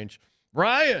loves strange.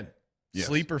 Ryan, yes.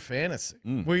 Sleeper Fantasy.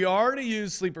 We already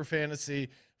used Sleeper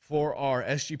Fantasy for our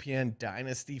SGPN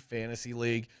Dynasty Fantasy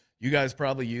League. You guys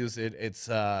probably use it. It's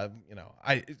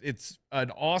it's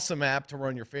an awesome app to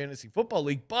run your fantasy football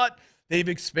league, but they've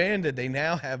expanded. They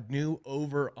now have new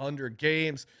over/under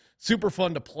games. Super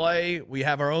fun to play. We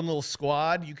have our own little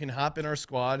squad. You can hop in our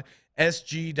squad,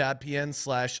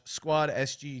 sg.pn/squad,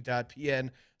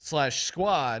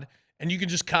 sg.pn/squad, and you can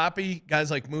just copy guys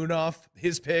like Moonoff,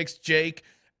 his picks, Jake,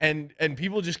 and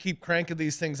people just keep cranking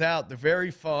these things out. They're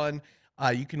very fun.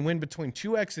 You can win between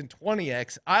 2x and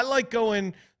 20x. I like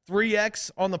going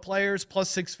 3x on the players plus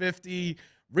 650.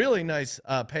 Really nice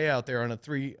payout there on a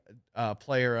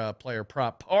 3-player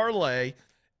prop parlay.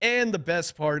 And the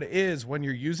best part is when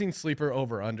you're using Sleeper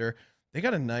over under, they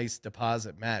got a nice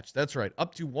deposit match. That's right,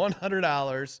 up to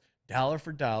 $100, dollar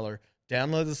for dollar.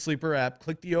 Download the Sleeper app,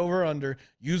 click the over under,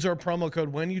 use our promo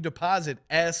code when you deposit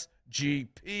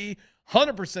SGP.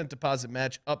 100% deposit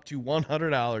match up to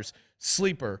 $100.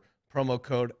 Sleeper promo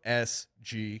code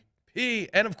SGP.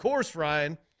 And of course,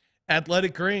 Ryan,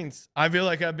 Athletic Greens. I feel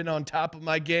like I've been on top of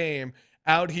my game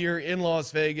out here in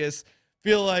Las Vegas.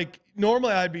 Feel like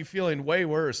normally I'd be feeling way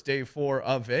worse day 4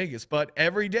 of Vegas, but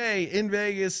every day in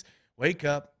Vegas, wake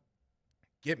up,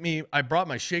 I brought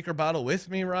my shaker bottle with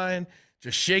me, Ryan,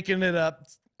 just shaking it up,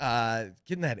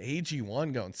 getting that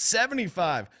AG1 going.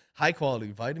 75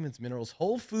 high-quality vitamins, minerals,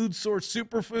 whole food source,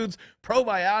 superfoods,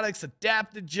 probiotics,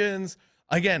 adaptogens.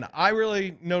 Again, I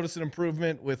really noticed an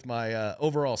improvement with my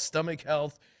overall stomach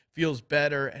health. Feels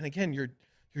better. And again, you're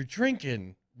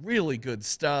drinking really good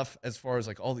stuff as far as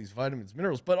like all these vitamins,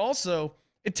 minerals, but also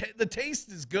the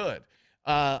taste is good.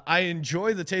 I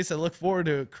enjoy the taste. I look forward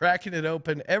to cracking it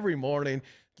open every morning.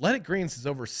 Athletic Greens has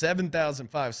over 7,000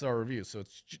 5-star reviews. So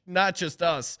it's not just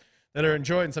us that are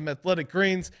enjoying some Athletic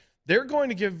Greens. They're going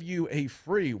to give you a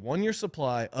free 1-year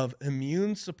supply of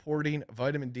immune-supporting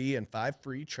vitamin D and 5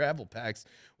 free travel packs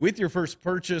with your first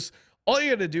purchase. All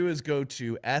you got to do is go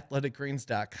to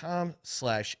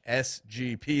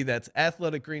athleticgreens.com/SGP. That's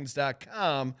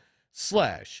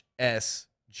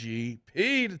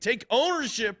athleticgreens.com/SGP to take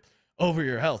ownership over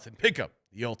your health and pick up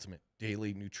the ultimate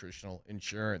daily nutritional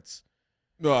insurance.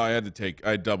 No, I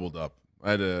doubled up.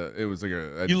 It was like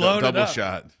a double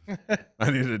shot.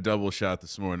 I needed a double shot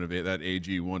this morning of that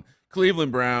AG1.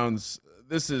 Cleveland Browns,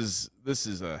 this is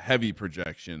a heavy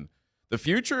projection. The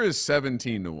future is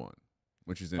 17-1.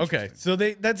 Which is interesting. Okay, so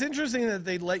that's interesting that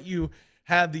they let you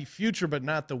have the future but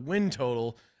not the win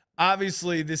total.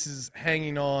 Obviously, this is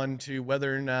hanging on to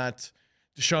whether or not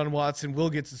Deshaun Watson will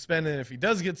get suspended. And if he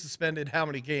does get suspended, how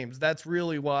many games? That's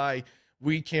really why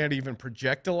we can't even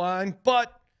project a line.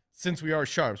 But since we are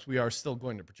sharps, we are still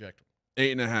going to project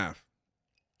 8.5.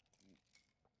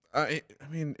 I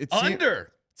mean, it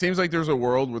seems like there's a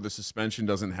world where the suspension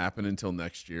doesn't happen until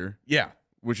next year. Yeah.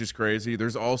 Which is crazy.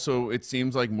 There's also, it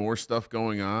seems like more stuff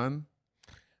going on.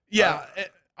 Yeah.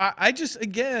 I just,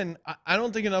 again, I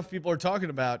don't think enough people are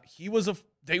talking about.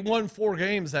 They won 4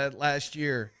 games that last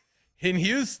year in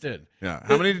Houston. Yeah.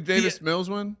 How many did Davis Mills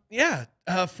win? Yeah,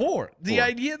 4. The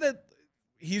idea that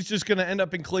he's just going to end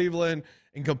up in Cleveland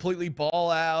and completely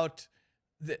ball out.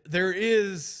 There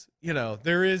is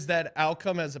that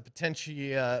outcome as a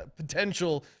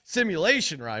potential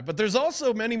simulation, right? But there's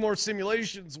also many more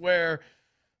simulations where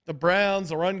the Browns,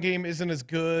 the run game isn't as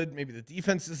good. Maybe the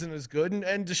defense isn't as good.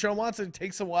 And Deshaun Watson, it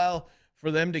takes a while for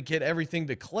them to get everything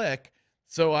to click.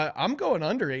 So I'm going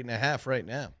under 8.5 right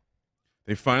now.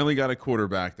 They finally got a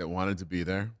quarterback that wanted to be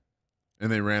there,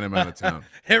 and they ran him out of town.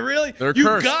 Hey, really? They're you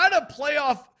cursed. got a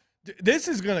playoff. This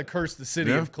is going to curse the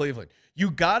city of Cleveland. You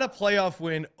got a playoff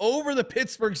win over the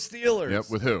Pittsburgh Steelers. Yep,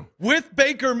 with who? With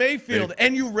Baker Mayfield.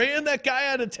 And you ran that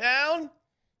guy out of town?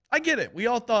 I get it. We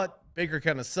all thought Baker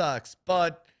kind of sucks,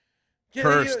 but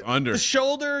under the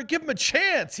shoulder, give him a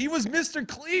chance. He was Mr.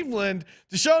 Cleveland.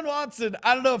 Deshaun Watson,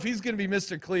 I don't know if he's going to be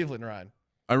Mr. Cleveland, Ryan.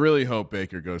 I really hope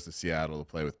Baker goes to Seattle to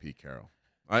play with Pete Carroll.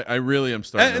 I really am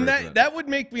starting. And that would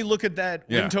make me look at that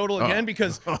win total again,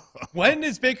 because when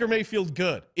is Baker Mayfield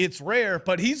good? It's rare,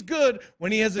 but he's good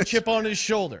when he has a chip on his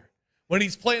shoulder, when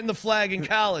he's planting the flag in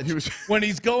college, when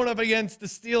he's going up against the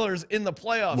Steelers in the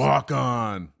playoffs. Walk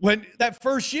on. When that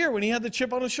first year when he had the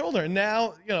chip on his shoulder, and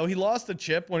now he lost the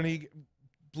chip when he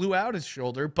blew out his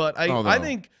shoulder. But I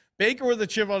think Baker with a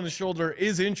chip on his shoulder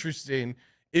is interesting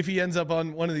if he ends up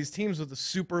on one of these teams with a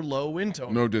super low win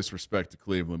total. No disrespect to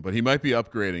Cleveland, but he might be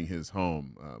upgrading his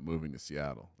home moving to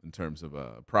Seattle in terms of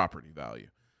property value.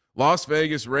 Las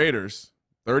Vegas Raiders,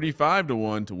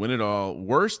 35-1 to win it all.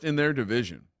 Worst in their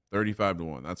division,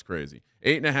 35-1. That's crazy.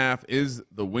 8.5 is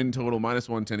the win total,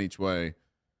 -110 each way.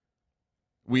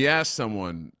 We asked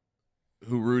someone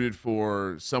who rooted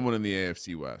for someone in the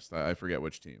AFC West. I forget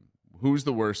which team. Who's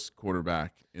the worst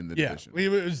quarterback in the division? It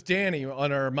was Danny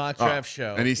on our mock draft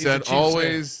show. And he said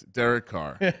always Derek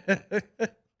Carr.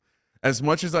 As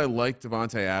much as I like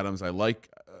Devontae Adams, I like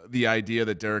the idea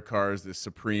that Derek Carr is this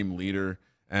supreme leader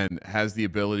and has the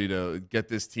ability to get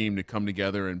this team to come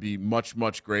together and be much,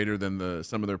 much greater than the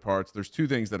sum of their parts. There's 2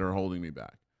 things that are holding me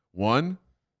back. 1,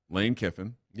 Lane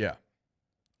Kiffin. Yeah.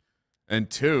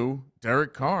 And 2,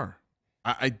 Derek Carr.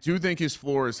 I do think his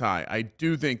floor is high. I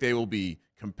do think they will be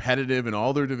competitive in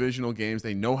all their divisional games.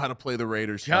 They know how to play the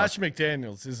Raiders. Josh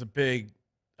McDaniels is a big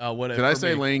whatever. Did I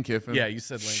say Lane Kiffin? Yeah, you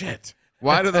said Lane. Shit.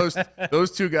 Why do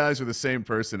those 2 guys are the same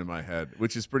person in my head,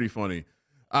 which is pretty funny.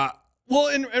 Well,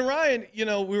 and Ryan,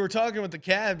 we were talking with the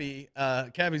cabbie.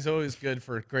 Cabbie's always good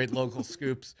for great local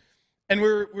scoops. And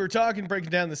we were talking,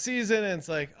 breaking down the season, and it's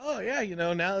like, oh yeah,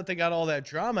 now that they got all that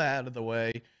drama out of the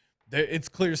way, it's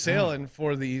clear sailing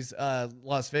for these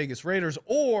Las Vegas Raiders.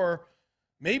 Or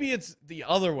maybe it's the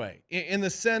other way, in the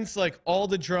sense like all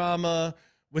the drama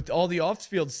with all the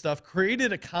off-field stuff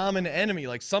created a common enemy,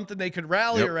 like something they could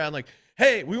rally around. Like,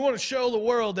 hey, we want to show the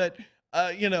world that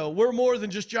we're more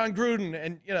than just John Gruden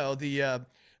and the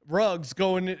Ruggs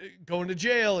going to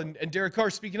jail and Derek Carr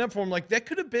speaking up for him. Like, that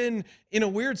could have been, in a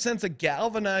weird sense, a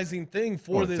galvanizing thing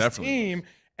for this team.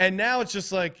 And now it's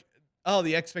just like, oh,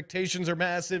 the expectations are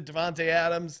massive. Devontae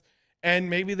Adams. And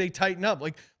maybe they tighten up.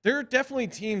 Like, there are definitely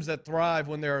teams that thrive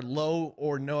when there are low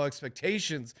or no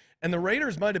expectations. And the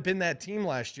Raiders might have been that team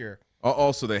last year.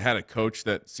 Also, they had a coach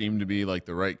that seemed to be like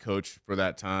the right coach for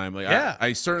that time. Like,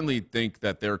 I certainly think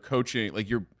that they're coaching. Like,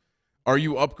 are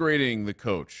you upgrading the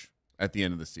coach at the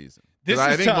end of the season?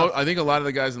 I think a lot of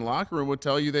the guys in the locker room would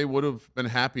tell you they would have been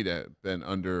happy to have been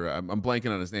under. I'm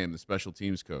blanking on his name, the special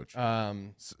teams coach.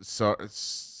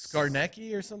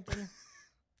 Skarnecki or something.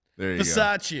 There you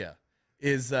Bisaccia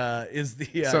is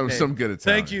the some good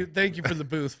Italian. Thank you for the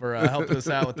booth for helping us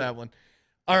out with that one.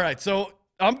 All right, so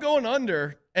I'm going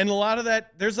under, and a lot of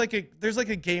that there's like a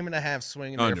 1.5 game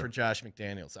swing in there for Josh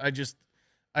McDaniels.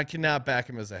 I cannot back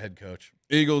him as a head coach.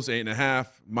 Eagles 8.5,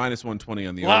 -120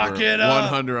 on the Lock over, it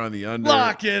up. 100 on the under.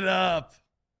 Lock it up.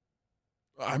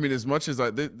 I mean, as much as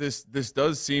this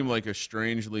does seem like a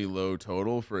strangely low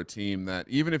total for a team that,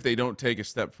 even if they don't take a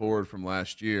step forward from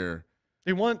last year,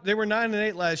 they were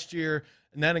 9-8 last year,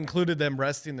 and that included them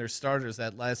resting their starters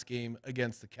that last game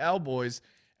against the Cowboys.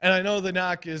 And I know the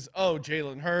knock is,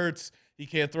 Jalen Hurts, he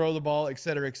can't throw the ball, et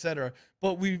cetera, et cetera.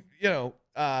 But we've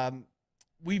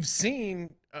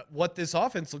seen what this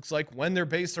offense looks like when they're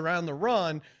based around the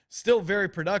run, still very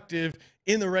productive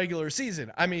in the regular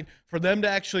season. I mean, for them to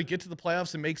actually get to the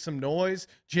playoffs and make some noise,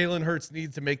 Jalen Hurts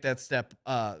needs to make that step,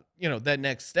 that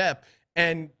next step.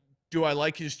 And do I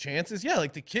like his chances? Yeah,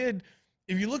 like the kid,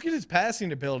 if you look at his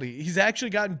passing ability, he's actually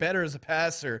gotten better as a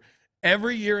passer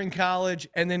every year in college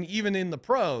and then even in the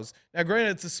pros. Now,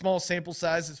 granted, it's a small sample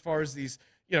size as far as these,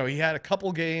 he had a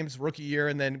couple games rookie year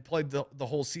and then played the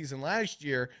whole season last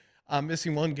year,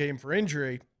 missing one game for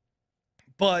injury.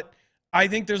 But I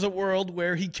think there's a world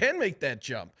where he can make that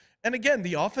jump. And again,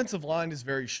 the offensive line is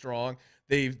very strong.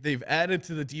 They've added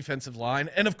to the defensive line,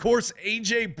 and of course,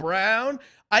 A.J. Brown.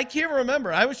 I can't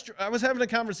remember. I was having a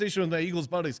conversation with my Eagles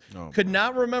buddies. Could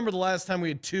not remember the last time we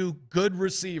had two good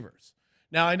receivers.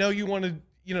 Now I know you want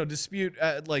to dispute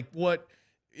like what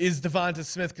is Devonta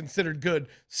Smith considered good.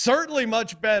 Certainly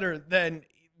much better than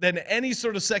any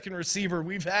sort of second receiver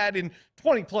we've had in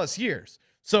 20 plus years.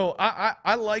 So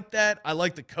I like that. I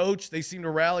like the coach. They seem to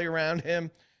rally around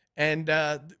him, and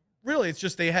really, it's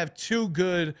just they have two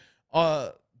good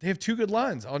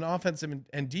lines on offense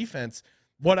and defense.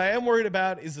 What I am worried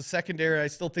about is the secondary. I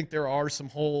still think there are some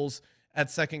holes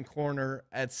at second corner,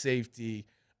 at safety.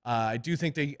 I do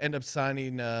think they end up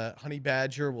signing Honey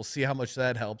Badger. We'll see how much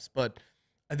that helps, but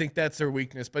I think that's their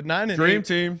weakness. But 9-8 Dream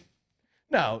team.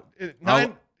 No,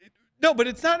 9. No, but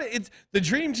it's not. It's the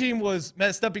Dream Team was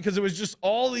messed up because it was just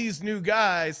all these new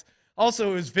guys.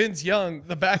 Also, it was Vince Young,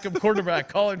 the backup quarterback,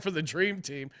 calling for the Dream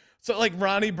Team. So, like,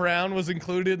 Ronnie Brown was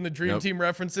included in the Dream Team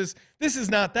references. This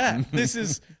is not that. This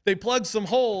is they plugged some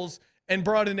holes and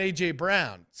brought in A.J.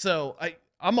 Brown. So,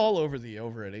 I'm all over the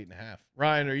over at 8.5.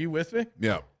 Ryan, are you with me?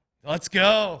 Yeah. Let's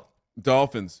go.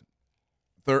 Dolphins.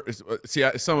 See,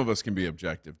 some of us can be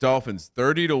objective. Dolphins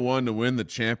 30-1 to win the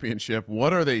championship.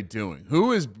 What are they doing?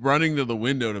 Who is running to the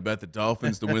window to bet the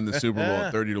Dolphins to win the Super Bowl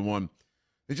at 30-1?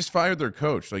 They just fired their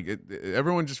coach. Like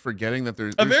everyone just forgetting that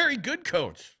there's a very good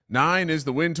coach. 9 is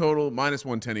the win total,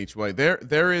 -110 each way.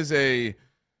 There's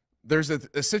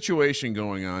a situation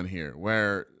going on here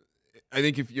where I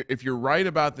think if you're right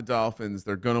about the Dolphins,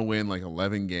 they're going to win like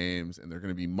 11 games and they're going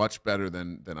to be much better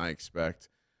than I expect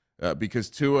because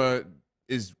Tua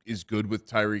is good with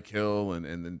Tyreek Hill and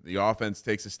then the offense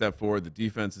takes a step forward. The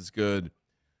defense is good.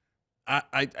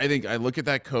 I think I look at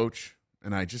that coach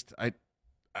and I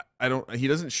don't. He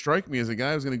doesn't strike me as a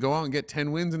guy who's going to go out and get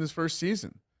 10 wins in his first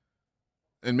season.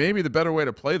 And maybe the better way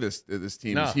to play this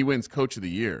team is he wins Coach of the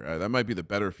Year. That might be the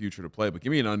better future to play. But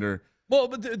give me an under. Well,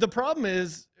 but the problem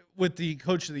is with the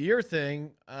Coach of the Year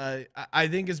thing. I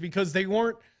think is because they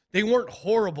weren't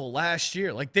horrible last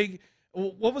year. Like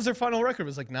what was their final record? It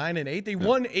was like 9-8. They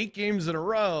won 8 games in a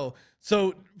row.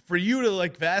 So for you to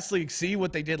like vastly exceed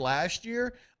what they did last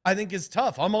year, I think is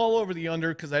tough. I'm all over the under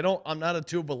because I'm not a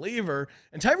Tua believer.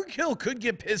 And Tyreek Hill could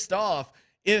get pissed off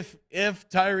if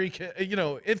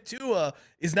Tyreek, if Tua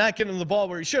is not getting the ball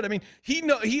where he should. I mean,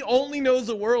 he only knows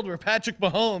a world where Patrick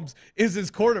Mahomes is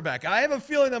his quarterback. I have a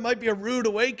feeling that might be a rude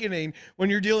awakening when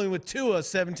you're dealing with Tua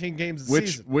 17 games a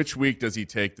season. Which week does he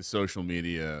take the social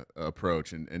media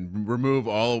approach and remove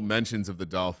all mentions of the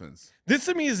Dolphins? This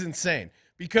to me is insane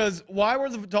because why were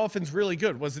the Dolphins really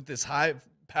good? Was it this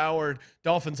high-powered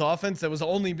Dolphins offense that was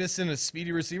only missing a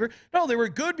speedy receiver? No, they were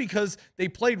good because they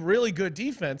played really good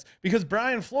defense because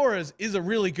Brian Flores is a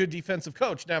really good defensive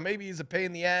coach. Now, maybe he's a pain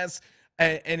in the ass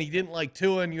and he didn't like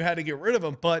Tua and you had to get rid of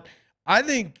him, but I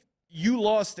think you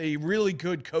lost a really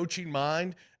good coaching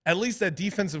mind, at least that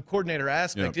defensive coordinator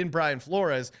aspect in Brian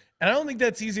Flores, and I don't think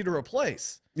that's easy to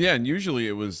replace. Yeah, and usually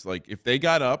it was like if they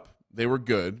got up, they were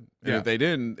good. And if they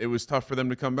didn't, it was tough for them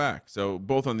to come back. So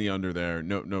both on the under there,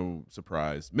 no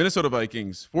surprise. Minnesota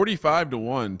Vikings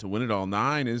 45-1 to win it all.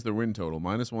 9 is their win total,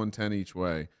 -110 each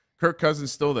way. Kirk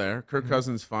Cousins still there. Kirk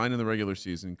Cousins fine in the regular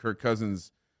season. Kirk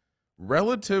Cousins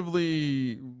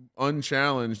relatively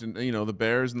unchallenged, and the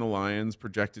Bears and the Lions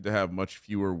projected to have much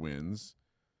fewer wins.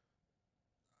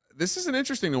 This is an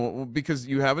interesting one because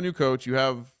you have a new coach. You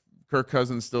have Kirk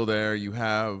Cousins still there. You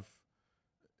have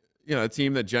a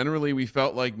team that generally we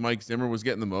felt like Mike Zimmer was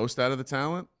getting the most out of the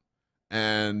talent.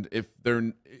 And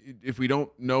if we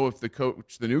don't know if the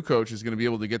new coach is going to be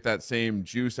able to get that same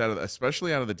juice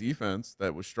especially out of the defense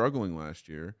that was struggling last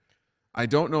year, I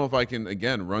don't know if I can,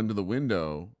 again, run to the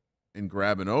window and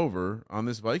grab an over on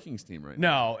this Vikings team right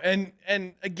now. No.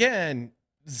 And again,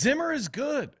 Zimmer is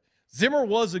good. Zimmer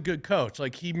was a good coach.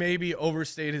 Like he maybe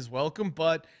overstayed his welcome,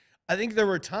 but I think there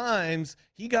were times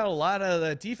he got a lot out of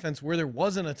that defense where there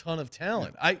wasn't a ton of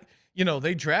talent.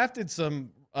 They drafted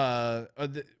some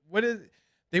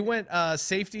they went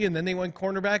safety and then they went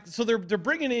cornerback. So they're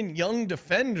bringing in young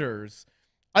defenders.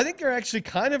 I think they're actually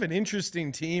kind of an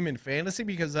interesting team in fantasy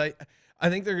because I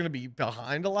think they're going to be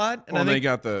behind a lot. And they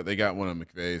got one of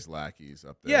McVay's lackeys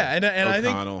up there. Yeah, and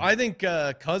I think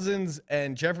Cousins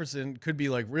and Jefferson could be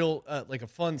like real like a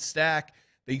fun stack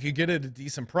that you could get at a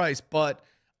decent price, but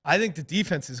I think the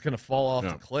defense is going to fall off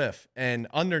the cliff, and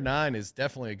under 9 is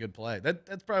definitely a good play.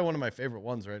 That's probably one of my favorite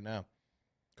ones right now.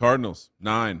 Cardinals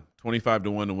 9,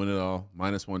 25-1 to win it all,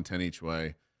 -110 each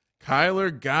way.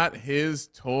 Kyler got his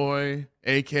toy,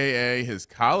 a.k.a. his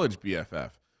college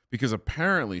BFF, because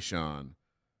apparently, Sean,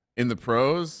 in the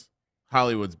pros,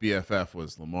 Hollywood's BFF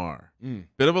was Lamar.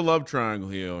 Bit of a love triangle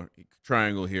here,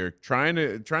 trying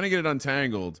to get it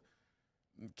untangled.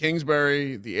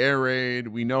 Kingsbury, the air raid,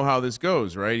 we know how this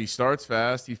goes, right? He starts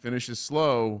fast, he finishes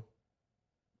slow.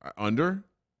 Under?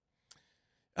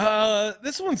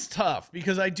 This one's tough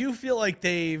because I do feel like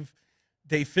they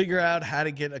figure out how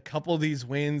to get a couple of these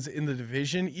wins in the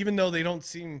division, even though they don't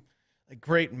seem like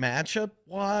great matchup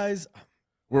wise.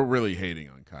 We're really hating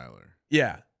on Kyler.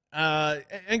 Yeah.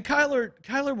 And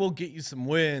Kyler will get you some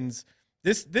wins.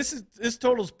 This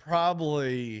total's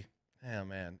probably, oh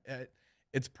man,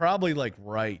 it's probably like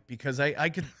right because I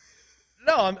could,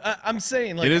 no, I'm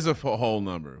saying like it is a whole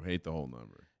number. Hate the whole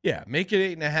number. Yeah, make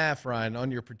it 8.5, Ryan, on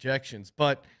your projections.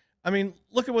 But I mean,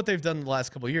 look at what they've done the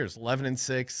last couple of years: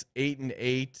 11-6,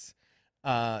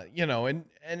 8-8. You know, and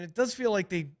it does feel like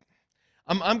they.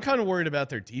 I'm kind of worried about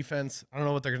their defense. I don't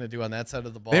know what they're going to do on that side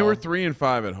of the ball. They were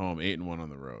 3-5 at home, 8-1 on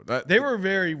the road. They were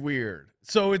very weird.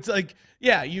 So it's like,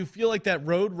 yeah, you feel like that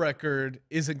road record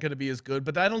isn't going to be as good,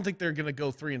 but I don't think they're going to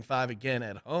go 3-5 again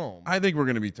at home. I think we're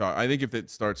going to be I think if it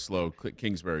starts slow,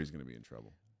 Kingsbury's going to be in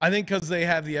trouble. I think because they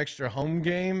have the extra home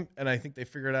game, and I think they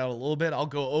figured it out a little bit. I'll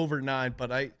go over 9,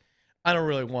 but I don't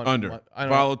really want under.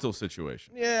 Volatile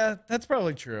situation. Yeah, that's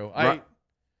probably true.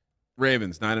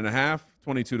 Ravens 9.5,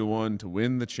 22-1 to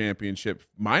win the championship.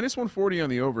 -140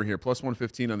 on the over here,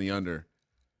 +115 on the under.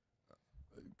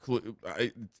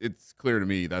 It's clear to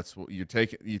me that's what you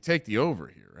take. You take the over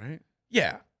here, right?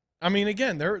 Yeah, I mean,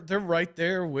 again, they're right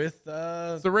there with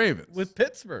the Ravens, with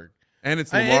Pittsburgh, and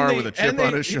it's Lamar with a chip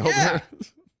on his shoulder. Yeah.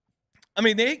 I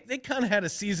mean, they kind of had a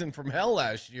season from hell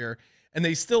last year, and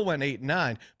they still went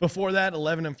 8-9. Before that,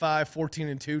 11-5,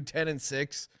 14-2,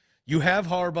 10-6. You have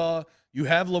Harbaugh, you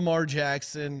have Lamar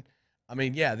Jackson. I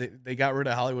mean, yeah, they got rid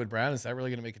of Hollywood Brown. Is that really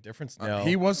going to make a difference? No,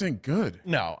 he wasn't good.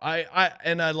 No,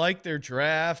 I like their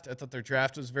draft. I thought their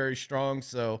draft was very strong.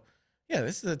 So, yeah,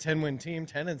 this is a 10-win team,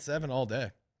 10-7 all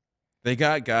day. They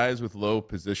got guys with low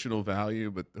positional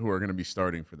value, but who are going to be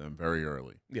starting for them very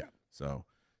early. Yeah. So.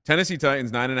 Tennessee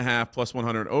Titans 9.5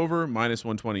 +100 over,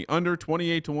 -120 under,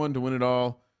 28-1 to win it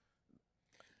all.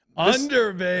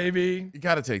 Under, baby. You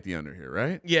got to take the under here,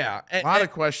 right? Yeah. A lot of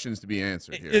questions to be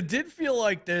answered here. It did feel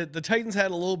like the Titans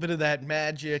had a little bit of that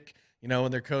magic, you know,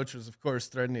 when their coach was, of course,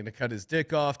 threatening to cut his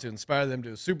dick off to inspire them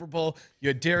to a Super Bowl. You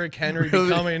had Derrick Henry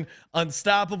becoming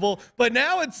unstoppable. But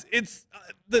now it's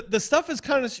the stuff has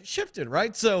kind of shifted,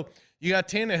 right? So you got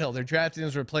Tannehill. They're drafting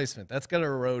his replacement. That's going to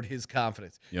erode his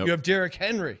confidence. Yep. You have Derrick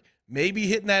Henry maybe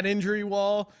hitting that injury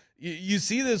wall. You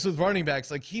see this with running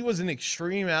backs. Like, he was an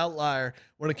extreme outlier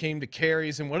when it came to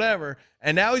carries and whatever.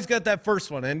 And now he's got that first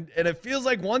one. And it feels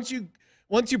like once you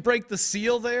break the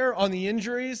seal there on the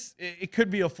injuries, it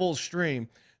could be a full stream.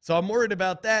 So I'm worried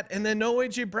about that. And then no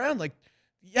A.J. Brown. Like,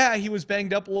 yeah, he was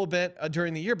banged up a little bit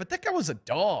during the year, but that guy was a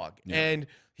dog. Yeah. And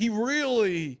he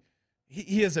really –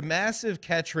 he has a massive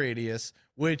catch radius,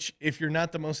 which if you're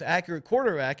not the most accurate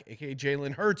quarterback, aka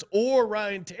Jalen Hurts or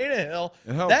Ryan Tannehill,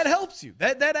 that helps you.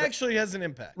 That actually has an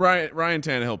impact. Ryan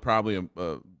Tannehill probably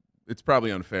it's probably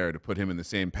unfair to put him in the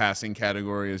same passing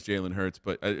category as Jalen Hurts,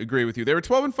 but I agree with you. They were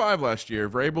 12-5 last year.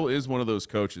 Vrabel is one of those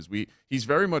coaches. He's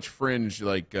very much fringe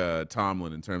like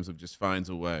Tomlin in terms of just finds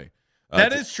a way.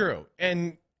 That is true.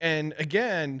 And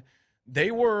again,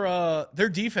 they were their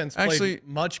defense played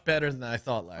much better than I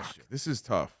thought last year. This is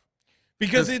tough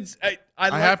because it's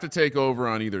I have to take over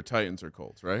on either Titans or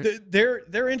Colts, right?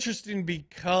 They're interesting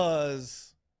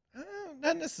because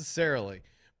not necessarily,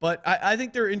 but I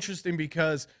think they're interesting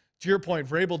because, to your point,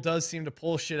 Vrabel does seem to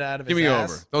pull shit out of his ass. Give me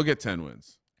over. They'll get 10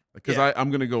 wins because I'm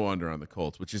going to go under on the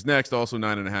Colts, which is next. Also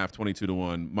 9.5,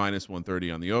 22-1,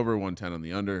 -130 on the over, 110 on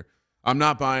the under. I'm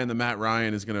not buying that Matt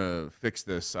Ryan is going to fix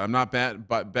this. I'm not betting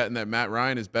that Matt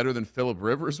Ryan is better than Phillip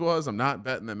Rivers was. I'm not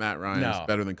betting that Matt Ryan is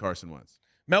better than Carson Wentz.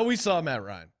 Mel, we saw Matt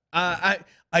Ryan.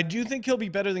 I do think he'll be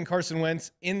better than Carson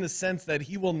Wentz in the sense that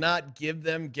he will not give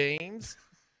them games.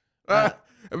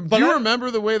 Do you remember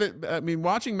the way that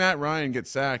watching Matt Ryan get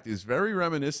sacked is very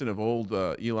reminiscent of old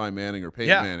Eli Manning or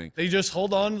Peyton Manning. They just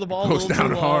hold on to the ball. Goes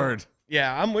down hard.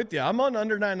 Yeah, I'm with you. I'm on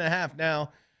under 9.5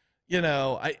 now. You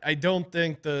know, I don't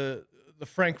think the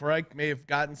Frank Reich may have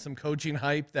gotten some coaching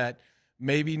hype that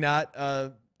maybe not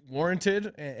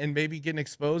warranted, and maybe getting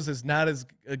exposed as not as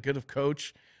good of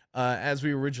coach as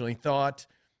we originally thought.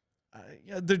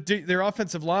 Their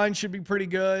offensive line should be pretty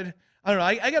good. I don't know.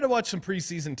 I got to watch some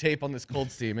preseason tape on this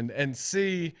Colts team and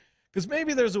see, because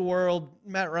maybe there's a world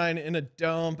Matt Ryan in a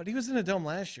dome, but he was in a dome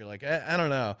last year. Like, I don't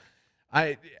know.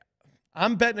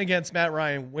 I'm betting against Matt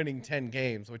Ryan winning 10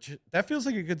 games, which that feels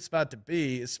like a good spot to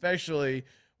be, especially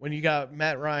when you got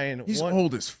Matt Ryan. He's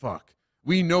old as fuck.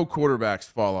 We know quarterbacks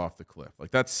fall off the cliff.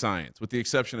 Like, that's science, with the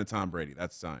exception of Tom Brady.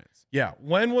 That's science. Yeah.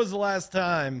 When was the last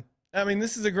time? I mean,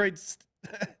 this is a great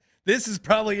this is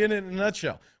probably in a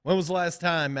nutshell. When was the last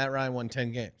time Matt Ryan won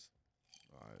 10 games?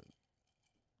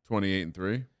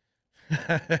 28-3.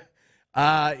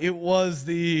 It was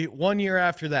the 1 year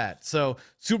after that. So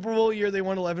Super Bowl year, they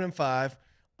won 11-5.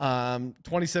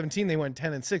 2017, they went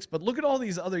 10-6. But look at all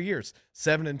these other years: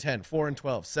 7-10,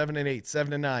 4-12, 7-8,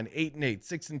 7-9, 8-8,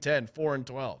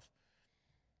 6-10,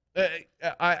 4-12.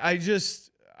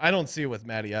 I don't see it with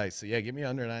Matty Ice. So yeah, give me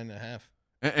under 9.5.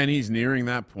 And he's nearing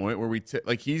that point where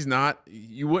he's not.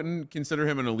 You wouldn't consider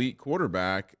him an elite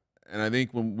quarterback. And I think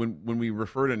when we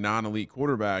refer to non-elite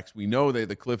quarterbacks, we know that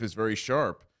the cliff is very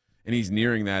sharp. And he's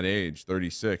nearing that age,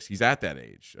 36. He's at that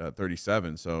age,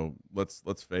 37. So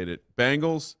let's fade it.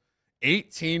 Bengals,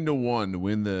 18-1 to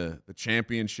win the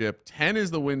championship. 10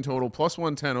 is the win total, plus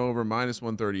 110 over, minus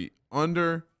 130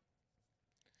 under.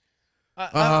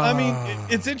 I mean,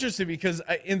 it's interesting because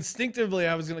instinctively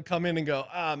I was going to come in and go,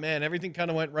 man, everything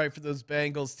kind of went right for those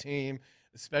Bengals team,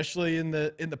 especially in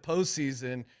the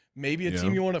postseason. Maybe a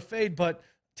team you want to fade, but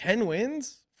 10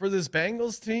 wins for this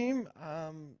Bengals team,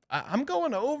 I'm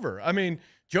going over. I mean,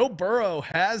 Joe Burrow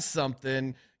has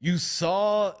something. You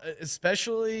saw,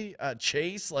 especially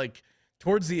Chase, like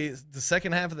towards the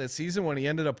second half of that season when he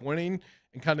ended up winning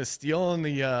and kind of stealing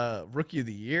the Rookie of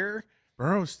the Year.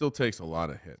 Burrow still takes a lot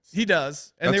of hits. He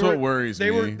does, and that's what worries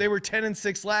me. They were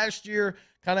 10-6 last year.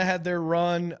 Kind of had their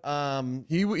run in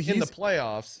the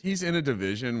playoffs. He's in a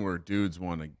division where dudes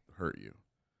want to hurt you.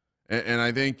 And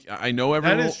I think I know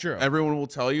everyone. That is true. Everyone will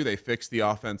tell you they fixed the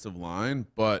offensive line,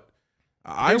 but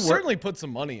I certainly put some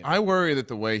money in. I worry that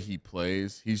the way he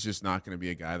plays, he's just not going to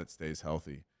be a guy that stays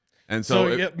healthy. And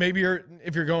so maybe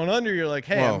if you're going under, you're like,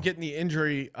 hey, I'm getting the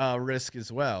injury risk as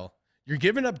well. You're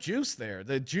giving up juice there.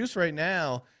 The juice right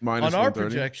now on our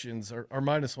projections are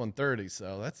minus 130.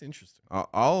 So that's interesting.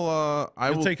 I'll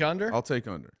take under. I'll take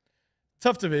under.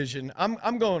 Tough division.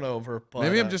 I'm going over. But,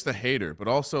 maybe I'm just a hater, but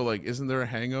also, like, isn't there a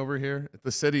hangover here?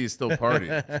 The city is still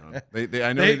partying.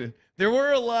 I know there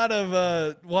were a lot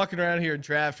of walking around here in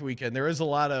draft weekend. There was a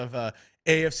lot of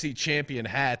AFC champion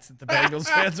hats that the Bengals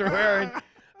fans are wearing.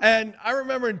 And I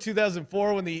remember in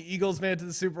 2004 when the Eagles made it to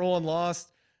the Super Bowl and lost,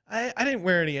 I didn't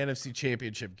wear any NFC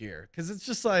championship gear because it's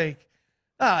just like,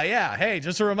 yeah, hey,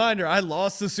 just a reminder, I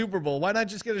lost the Super Bowl. Why not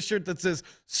just get a shirt that says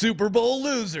Super Bowl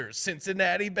losers,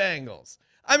 Cincinnati Bengals?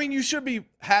 I mean, you should be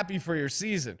happy for your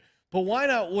season, but why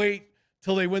not wait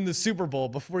till they win the Super Bowl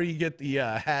before you get the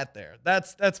hat there?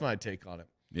 That's my take on it.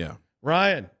 Yeah.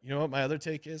 Ryan, you know what my other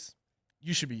take is?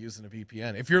 You should be using a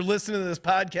VPN. If you're listening to this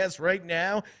podcast right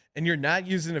now and you're not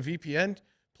using a VPN,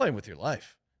 playing with your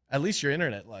life, at least your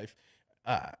internet life.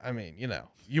 I mean,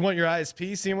 you want your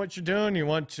ISP seeing what you're doing. You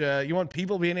want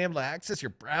people being able to access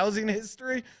your browsing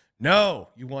history. No,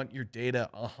 you want your data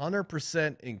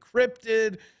 100%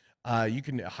 encrypted. You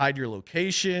can hide your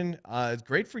location. It's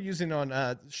great for using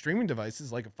on streaming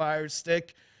devices like a Fire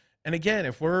Stick. And again,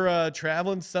 if we're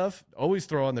traveling stuff, always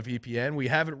throw on the VPN. We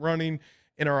have it running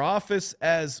in our office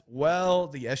as well.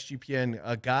 The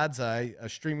SGPN God's Eye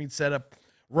streaming setup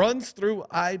runs through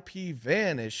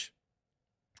IPVanish.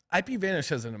 IPVanish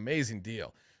has an amazing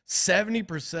deal.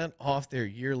 70% off their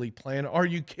yearly plan. Are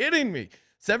you kidding me?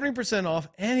 70% off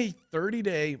any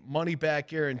 30-day money-back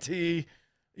guarantee.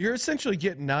 You're essentially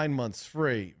getting 9 months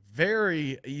free.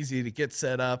 Very easy to get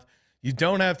set up. You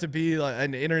don't have to be like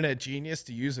an internet genius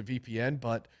to use a VPN,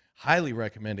 but highly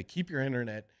recommend it. Keep your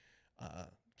internet,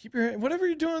 whatever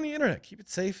you're doing on the internet, keep it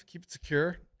safe, keep it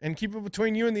secure, and keep it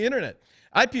between you and the internet.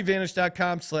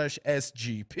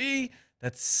 IPVanish.com/SGP.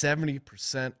 That's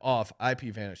 70% off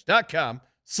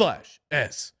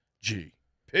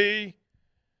IPVanish.com/SGP.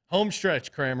 Home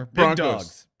stretch, Kramer. Big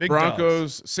dogs. Big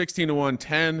Broncos, 16-1,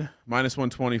 10, minus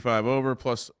 125 over,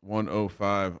 plus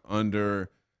 105 under.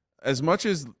 As much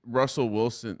as Russell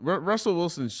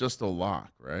Wilson's just a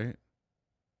lock, right?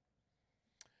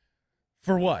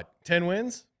 For what? 10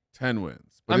 wins? 10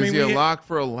 wins. But is he a lock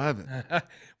for 11?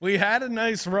 We had a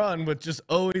nice run with just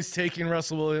always taking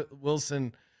Russell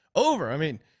Wilson over. I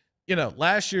mean,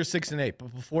 last year 6-8,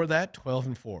 but before that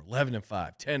 12-4,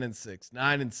 11-5, 10-6,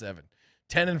 9-7,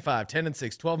 10-5,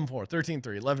 10-6, 12-4,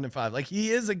 13-3, 11-5. Like,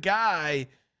 he is a guy.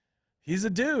 He's a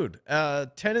dude.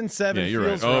 10-7 yeah, you're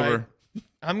feels right. Over. Right.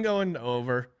 I'm going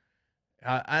over.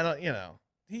 I don't.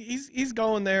 He's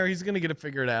going there. He's going to get it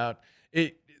figured out.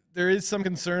 There is some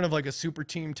concern of like a super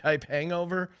team type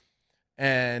hangover,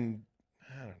 and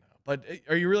I don't know. But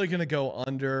are you really going to go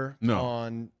under No.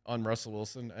 on Russell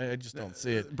Wilson? I just don't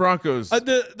see it. Broncos.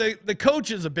 The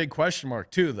coach is a big question mark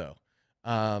too, though.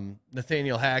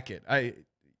 Nathaniel Hackett.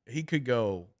 He could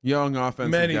go young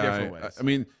offensive many guy. different ways. I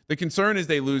mean, the concern is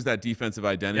they lose that defensive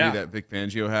identity that Vic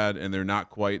Fangio had, and they're not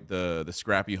quite the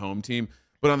scrappy home team.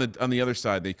 But on the other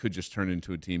side, they could just turn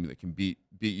into a team that can beat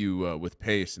you with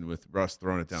pace and with Russ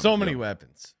throwing it down. So many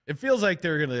weapons. It feels like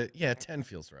they're gonna. 10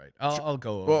 feels right. I'll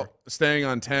go over. Well, staying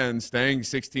on 10, staying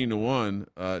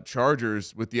 16-1.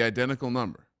 Chargers with the identical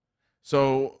number.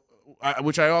 So,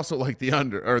 which I also like the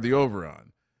under or the over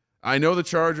on. I know the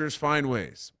Chargers find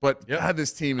ways, but God,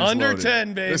 this team is under loaded.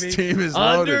 10, baby. This team is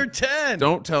under loaded. 10.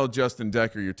 Don't tell Justin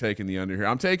Decker you're taking the under here.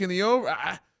 I'm taking the over.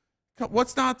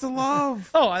 What's not to love?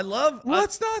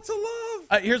 What's not to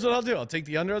love? Here's what I'll do. I'll take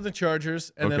the under on the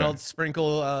Chargers, and then I'll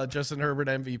sprinkle Justin Herbert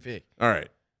MVP. All right.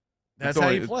 That's how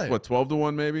you play. What,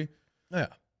 12-1 maybe? Yeah.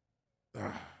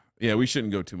 Yeah, we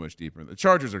shouldn't go too much deeper. The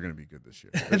Chargers are going to be good this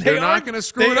year. They're not going to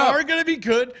screw it up. They are going to be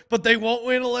good, but they won't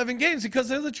win 11 games because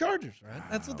they're the Chargers, right?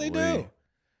 That's what they do.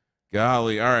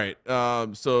 Golly. All right.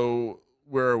 So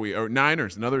where are we?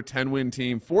 Niners, another 10-win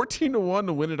team. 14-1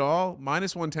 to win it all.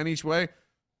 -110 each way.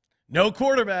 No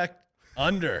quarterback.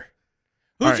 Under.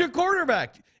 Who's your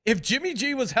quarterback? If Jimmy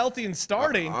G was healthy and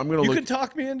starting, you could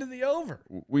talk me into the over.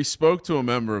 We spoke to a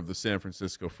member of the San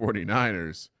Francisco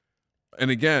 49ers, and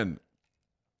again,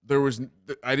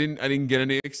 I didn't get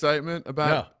any excitement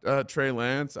about Trey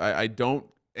Lance. I don't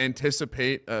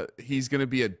anticipate he's going to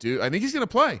be a dude. I think he's going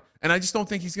to play, and I just don't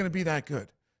think he's going to be that good.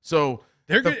 So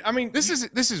they're good. I mean, this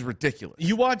is ridiculous.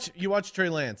 You watch Trey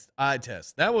Lance eye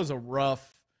test. That was a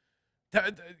rough.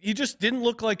 He just didn't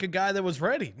look like a guy that was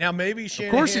ready. Now maybe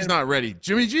Shanahan. Of course he's not ready.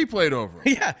 Jimmy G played over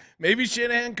him. Yeah, maybe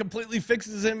Shanahan completely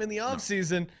fixes him in the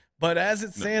offseason. But as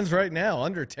it stands right now,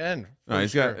 under 10. No,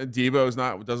 he's got Debo's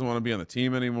doesn't want to be on the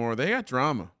team anymore. They got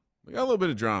drama. They got a little bit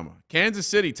of drama. Kansas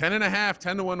City 10.5,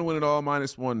 10-1 to win it all.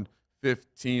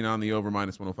 -115 on the over,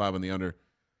 -105 on the under.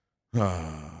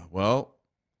 Well,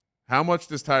 how much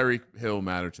does Tyreek Hill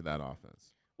matter to that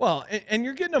offense? Well, and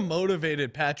you're getting a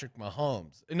motivated Patrick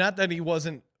Mahomes. And not that he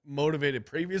wasn't motivated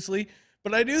previously,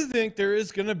 but I do think there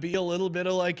is going to be a little bit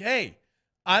of like, hey,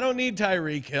 I don't need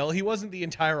Tyreek Hill. He wasn't the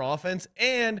entire offense.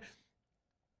 And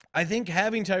I think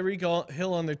having Tyreek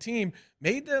Hill on their team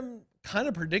made them kind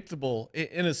of predictable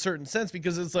in a certain sense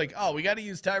because it's like, oh, we got to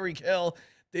use Tyreek Hill.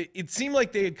 It seemed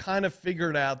like they had kind of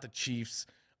figured out the Chiefs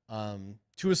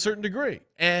to a certain degree.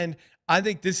 And I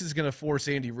think this is going to force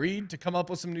Andy Reid to come up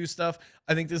with some new stuff.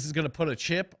 I think this is going to put a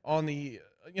chip on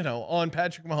on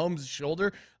Patrick Mahomes'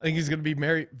 shoulder. I think he's going to be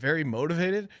very, very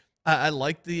motivated. I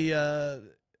like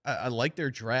I like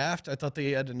their draft. I thought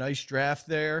they had a nice draft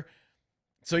there.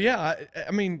 So yeah,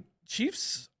 I mean,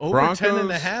 Chiefs over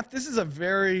 10.5. This is a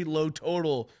very low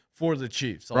total for the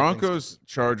Chiefs. Broncos,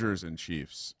 Chargers, and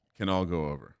Chiefs can all go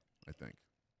over, I think.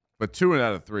 But 2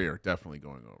 out of 3 are definitely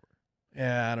going over.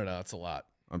 Yeah, I don't know. It's a lot.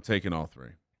 I'm taking all 3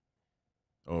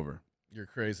 over. You're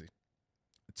crazy.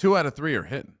 2 out of 3 are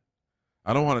hitting.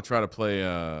 I don't want to try to play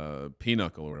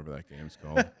Pinochle or whatever that game's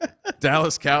called.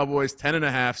 Dallas Cowboys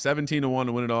 10.5, 17-1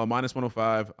 to win it all.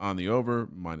 -105 on the over,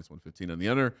 -115 on the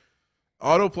under.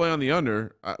 Auto play on the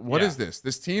under. What is this?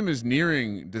 This team is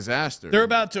nearing disaster. They're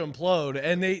about to implode,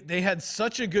 and they had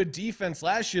such a good defense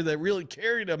last year that really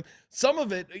carried them. Some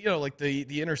of it, like the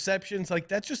interceptions, like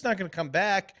that's just not going to come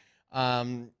back.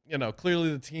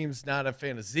 Clearly the team's not a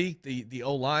fan of Zeke. The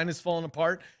O-line is falling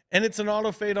apart, and it's an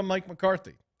auto fade on Mike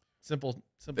McCarthy. Simple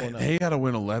enough. They got to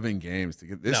win 11 games to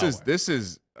get this.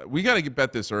 Is we got to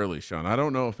bet this early, Sean. I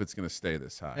don't know if it's going to stay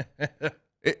this high.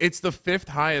 It's the 5th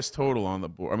highest total on the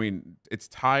board. I mean, it's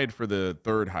tied for the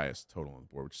 3rd highest total on the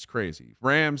board, which is crazy.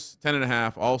 Rams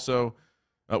 10.5 also,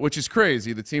 which is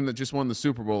crazy. The team that just won the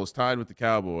Super Bowl is tied with the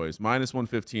Cowboys.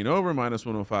 -115 over,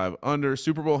 -105 under.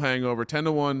 Super Bowl hangover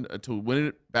 10-1 to win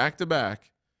it back to back.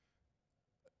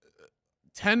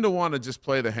 10-1 to just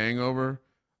play the hangover.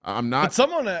 I'm not.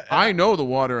 I know the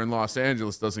water in Los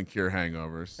Angeles doesn't cure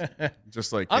hangovers,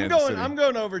 just like Kansas City. I'm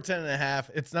going over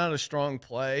 10.5. It's not a strong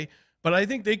play, but I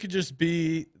think they could just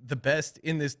be the best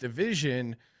in this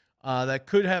division that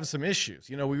could have some issues.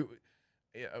 We're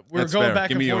going back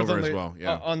and forth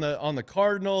on the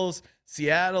Cardinals,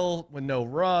 Seattle with no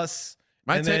Russ,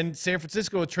 and then San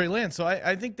Francisco with Trey Lance. So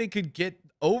I think they could get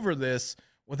over this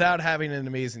without having an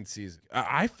amazing season.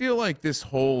 I feel like this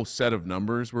whole set of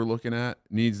numbers we're looking at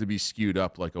needs to be skewed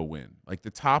up like a win. Like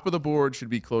the top of the board should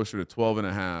be closer to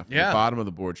 12.5. The bottom of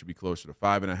the board should be closer to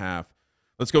 5.5.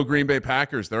 Let's go Green Bay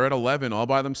Packers. They're at 11 all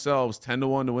by themselves,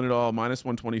 10-1 to win it all,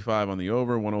 -125 on the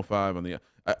over, 105 on the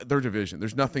their division.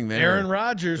 There's nothing there. Aaron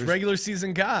Rodgers, regular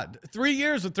season god. 3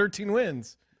 years with 13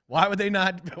 wins. Why would they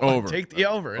not take the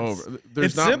over?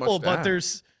 It's simple, but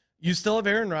you still have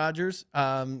Aaron Rodgers.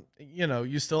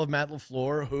 You still have Matt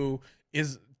LaFleur,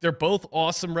 they're both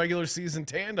awesome regular season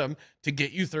tandem to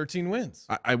get you 13 wins.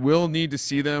 I will need to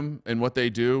see them and what they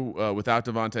do without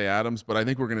Devontae Adams, but I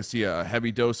think we're going to see a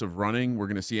heavy dose of running. We're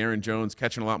going to see Aaron Jones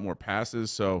catching a lot more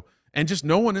passes. And just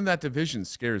no one in that division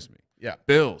scares me. Yeah.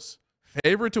 Bills,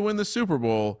 favorite to win the Super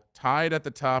Bowl, tied at the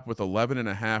top with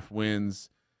 11.5 wins,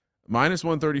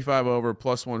 -135 over,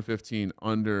 +115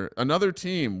 under. Another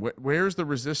team, where's the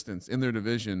resistance in their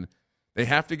division? They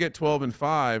have to get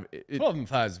 12-5.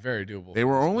 12-5 is very doable. They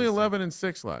were only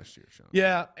 11-6 last year, Sean.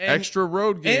 Yeah. Extra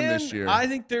road game this year. I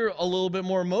think they're a little bit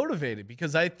more motivated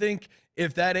because I think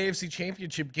if that AFC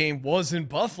Championship game was in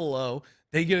Buffalo,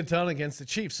 they get it done against the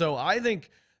Chiefs. So I think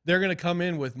they're going to come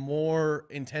in with more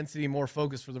intensity, more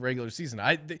focus for the regular season.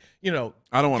 I don't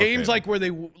want games like where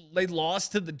they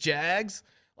lost to the Jags.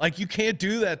 Like, you can't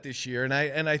do that this year, and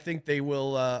I think they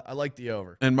will. I like the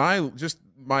over. And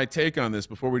my take on this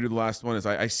before we do the last one is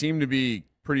I seem to be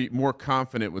more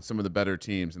confident with some of the better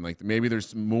teams, and like maybe there's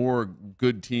some more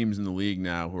good teams in the league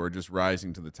now who are just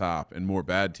rising to the top, and more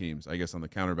bad teams, I guess, on the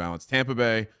counterbalance. Tampa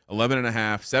Bay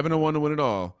 11.5, 7-1 to win it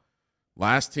all.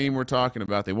 Last team we're talking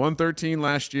about, they won 13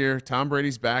 last year. Tom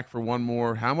Brady's back for one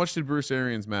more. How much did Bruce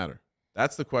Arians matter?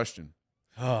 That's the question.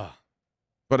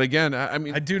 But again, I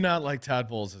mean, I do not like Todd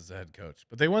Bowles as the head coach,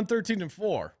 but they won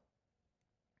 13-4.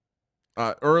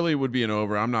 Early would be an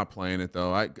over. I'm not playing it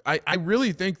though. I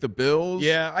really think the Bills.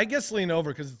 Yeah, I guess lean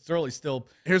over because it's early still.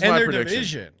 Here's my prediction.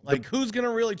 Division. Like, who's going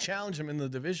to really challenge them in the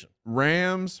division?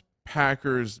 Rams,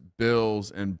 Packers, Bills,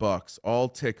 and Bucks all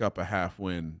tick up a half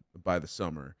win by the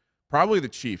summer. Probably the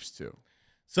Chiefs too.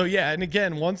 So yeah, and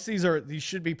again, once these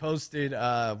should be posted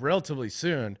relatively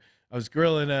soon. I was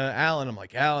grilling Alan. I'm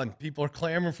like, Alan, people are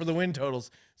clamoring for the win totals.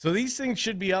 So these things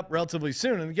should be up relatively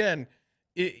soon. And again,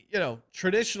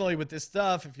 traditionally with this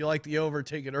stuff, if you like the over,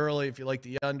 take it early. If you like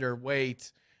the under,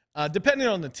 wait. Depending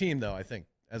on the team, though, I think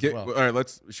as well. All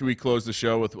right, should we close the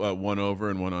show with one over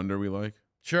and one under we like?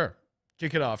 Sure.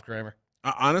 Kick it off, Kramer.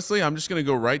 Honestly, I'm just going to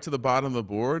go right to the bottom of the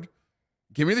board.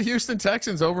 Give me the Houston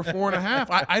Texans over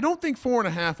 4.5. I don't think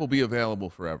 4.5 will be available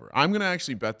forever. I'm going to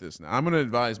actually bet this now. I'm going to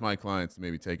advise my clients to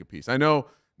maybe take a piece. I know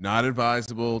not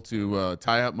advisable to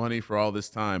tie up money for all this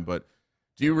time, but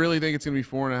do you really think it's going to be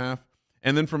 4.5?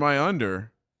 And then for my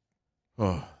under,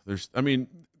 the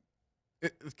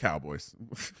Cowboys.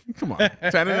 Come on,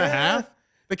 10.5.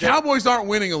 The Cowboys aren't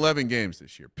winning 11 games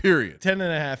this year. Period.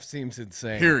 10.5 seems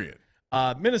insane. Period.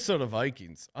 Minnesota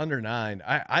Vikings under 9.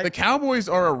 The Cowboys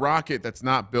are a rocket that's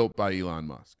not built by Elon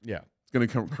Musk. Yeah, it's going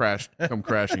to come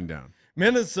crashing down.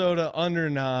 Minnesota under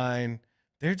 9.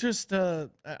 They're just.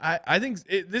 I think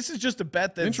this is just a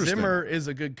bet that Zimmer is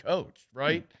a good coach,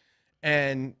 right?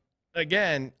 And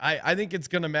again, I think it's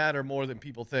going to matter more than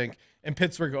people think. And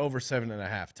Pittsburgh over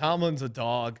 7.5. Tomlin's a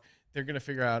dog. They're going to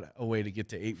figure out a way to get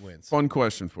to 8 wins. Fun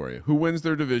question for you: who wins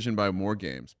their division by more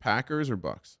games, Packers or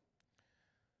Bucks?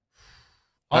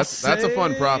 That's a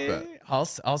fun prop bet.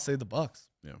 I'll say the Bucks.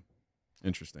 Yeah,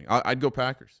 interesting. I'd go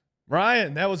Packers.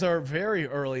 Ryan, that was our very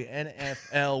early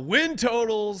NFL win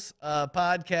totals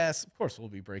podcast. Of course, we'll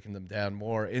be breaking them down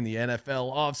more in the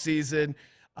NFL offseason.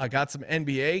 I got some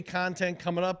NBA content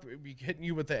coming up. We'll be hitting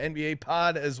you with the NBA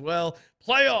pod as well.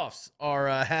 Playoffs are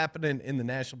happening in the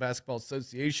National Basketball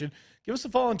Association. Give us a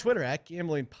follow on Twitter at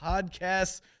Gambling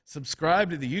Podcast. Subscribe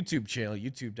to the YouTube channel,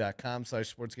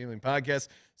 youtube.com/sportsgamblingpodcast,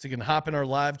 so you can hop in our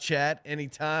live chat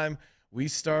anytime we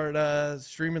start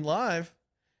streaming live.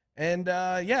 And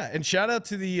and shout out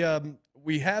to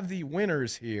we have the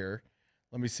winners here.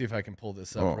 Let me see if I can pull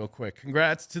this up real quick.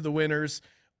 Congrats to the winners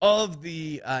of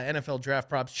the NFL Draft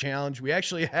Props Challenge. We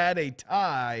actually had a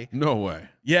tie. No way.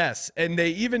 Yes, and they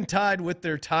even tied with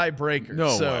their tiebreaker.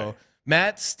 No way.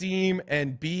 Matt Steam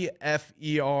and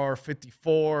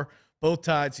BFER54 both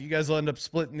tied. So you guys will end up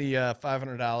splitting the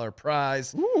 $500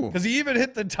 prize because he even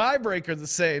hit the tiebreaker the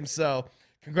same. So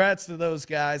congrats to those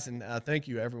guys, and thank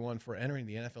you everyone for entering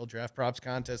the NFL Draft Props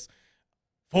contest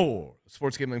for the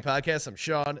Sports Gambling Podcast. I'm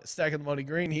Sean, stacking the money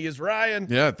green. He is Ryan.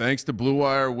 Yeah, thanks to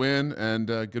BlueWire, Wynn, and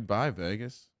goodbye,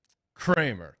 Vegas.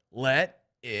 Kramer, let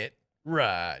it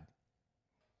ride.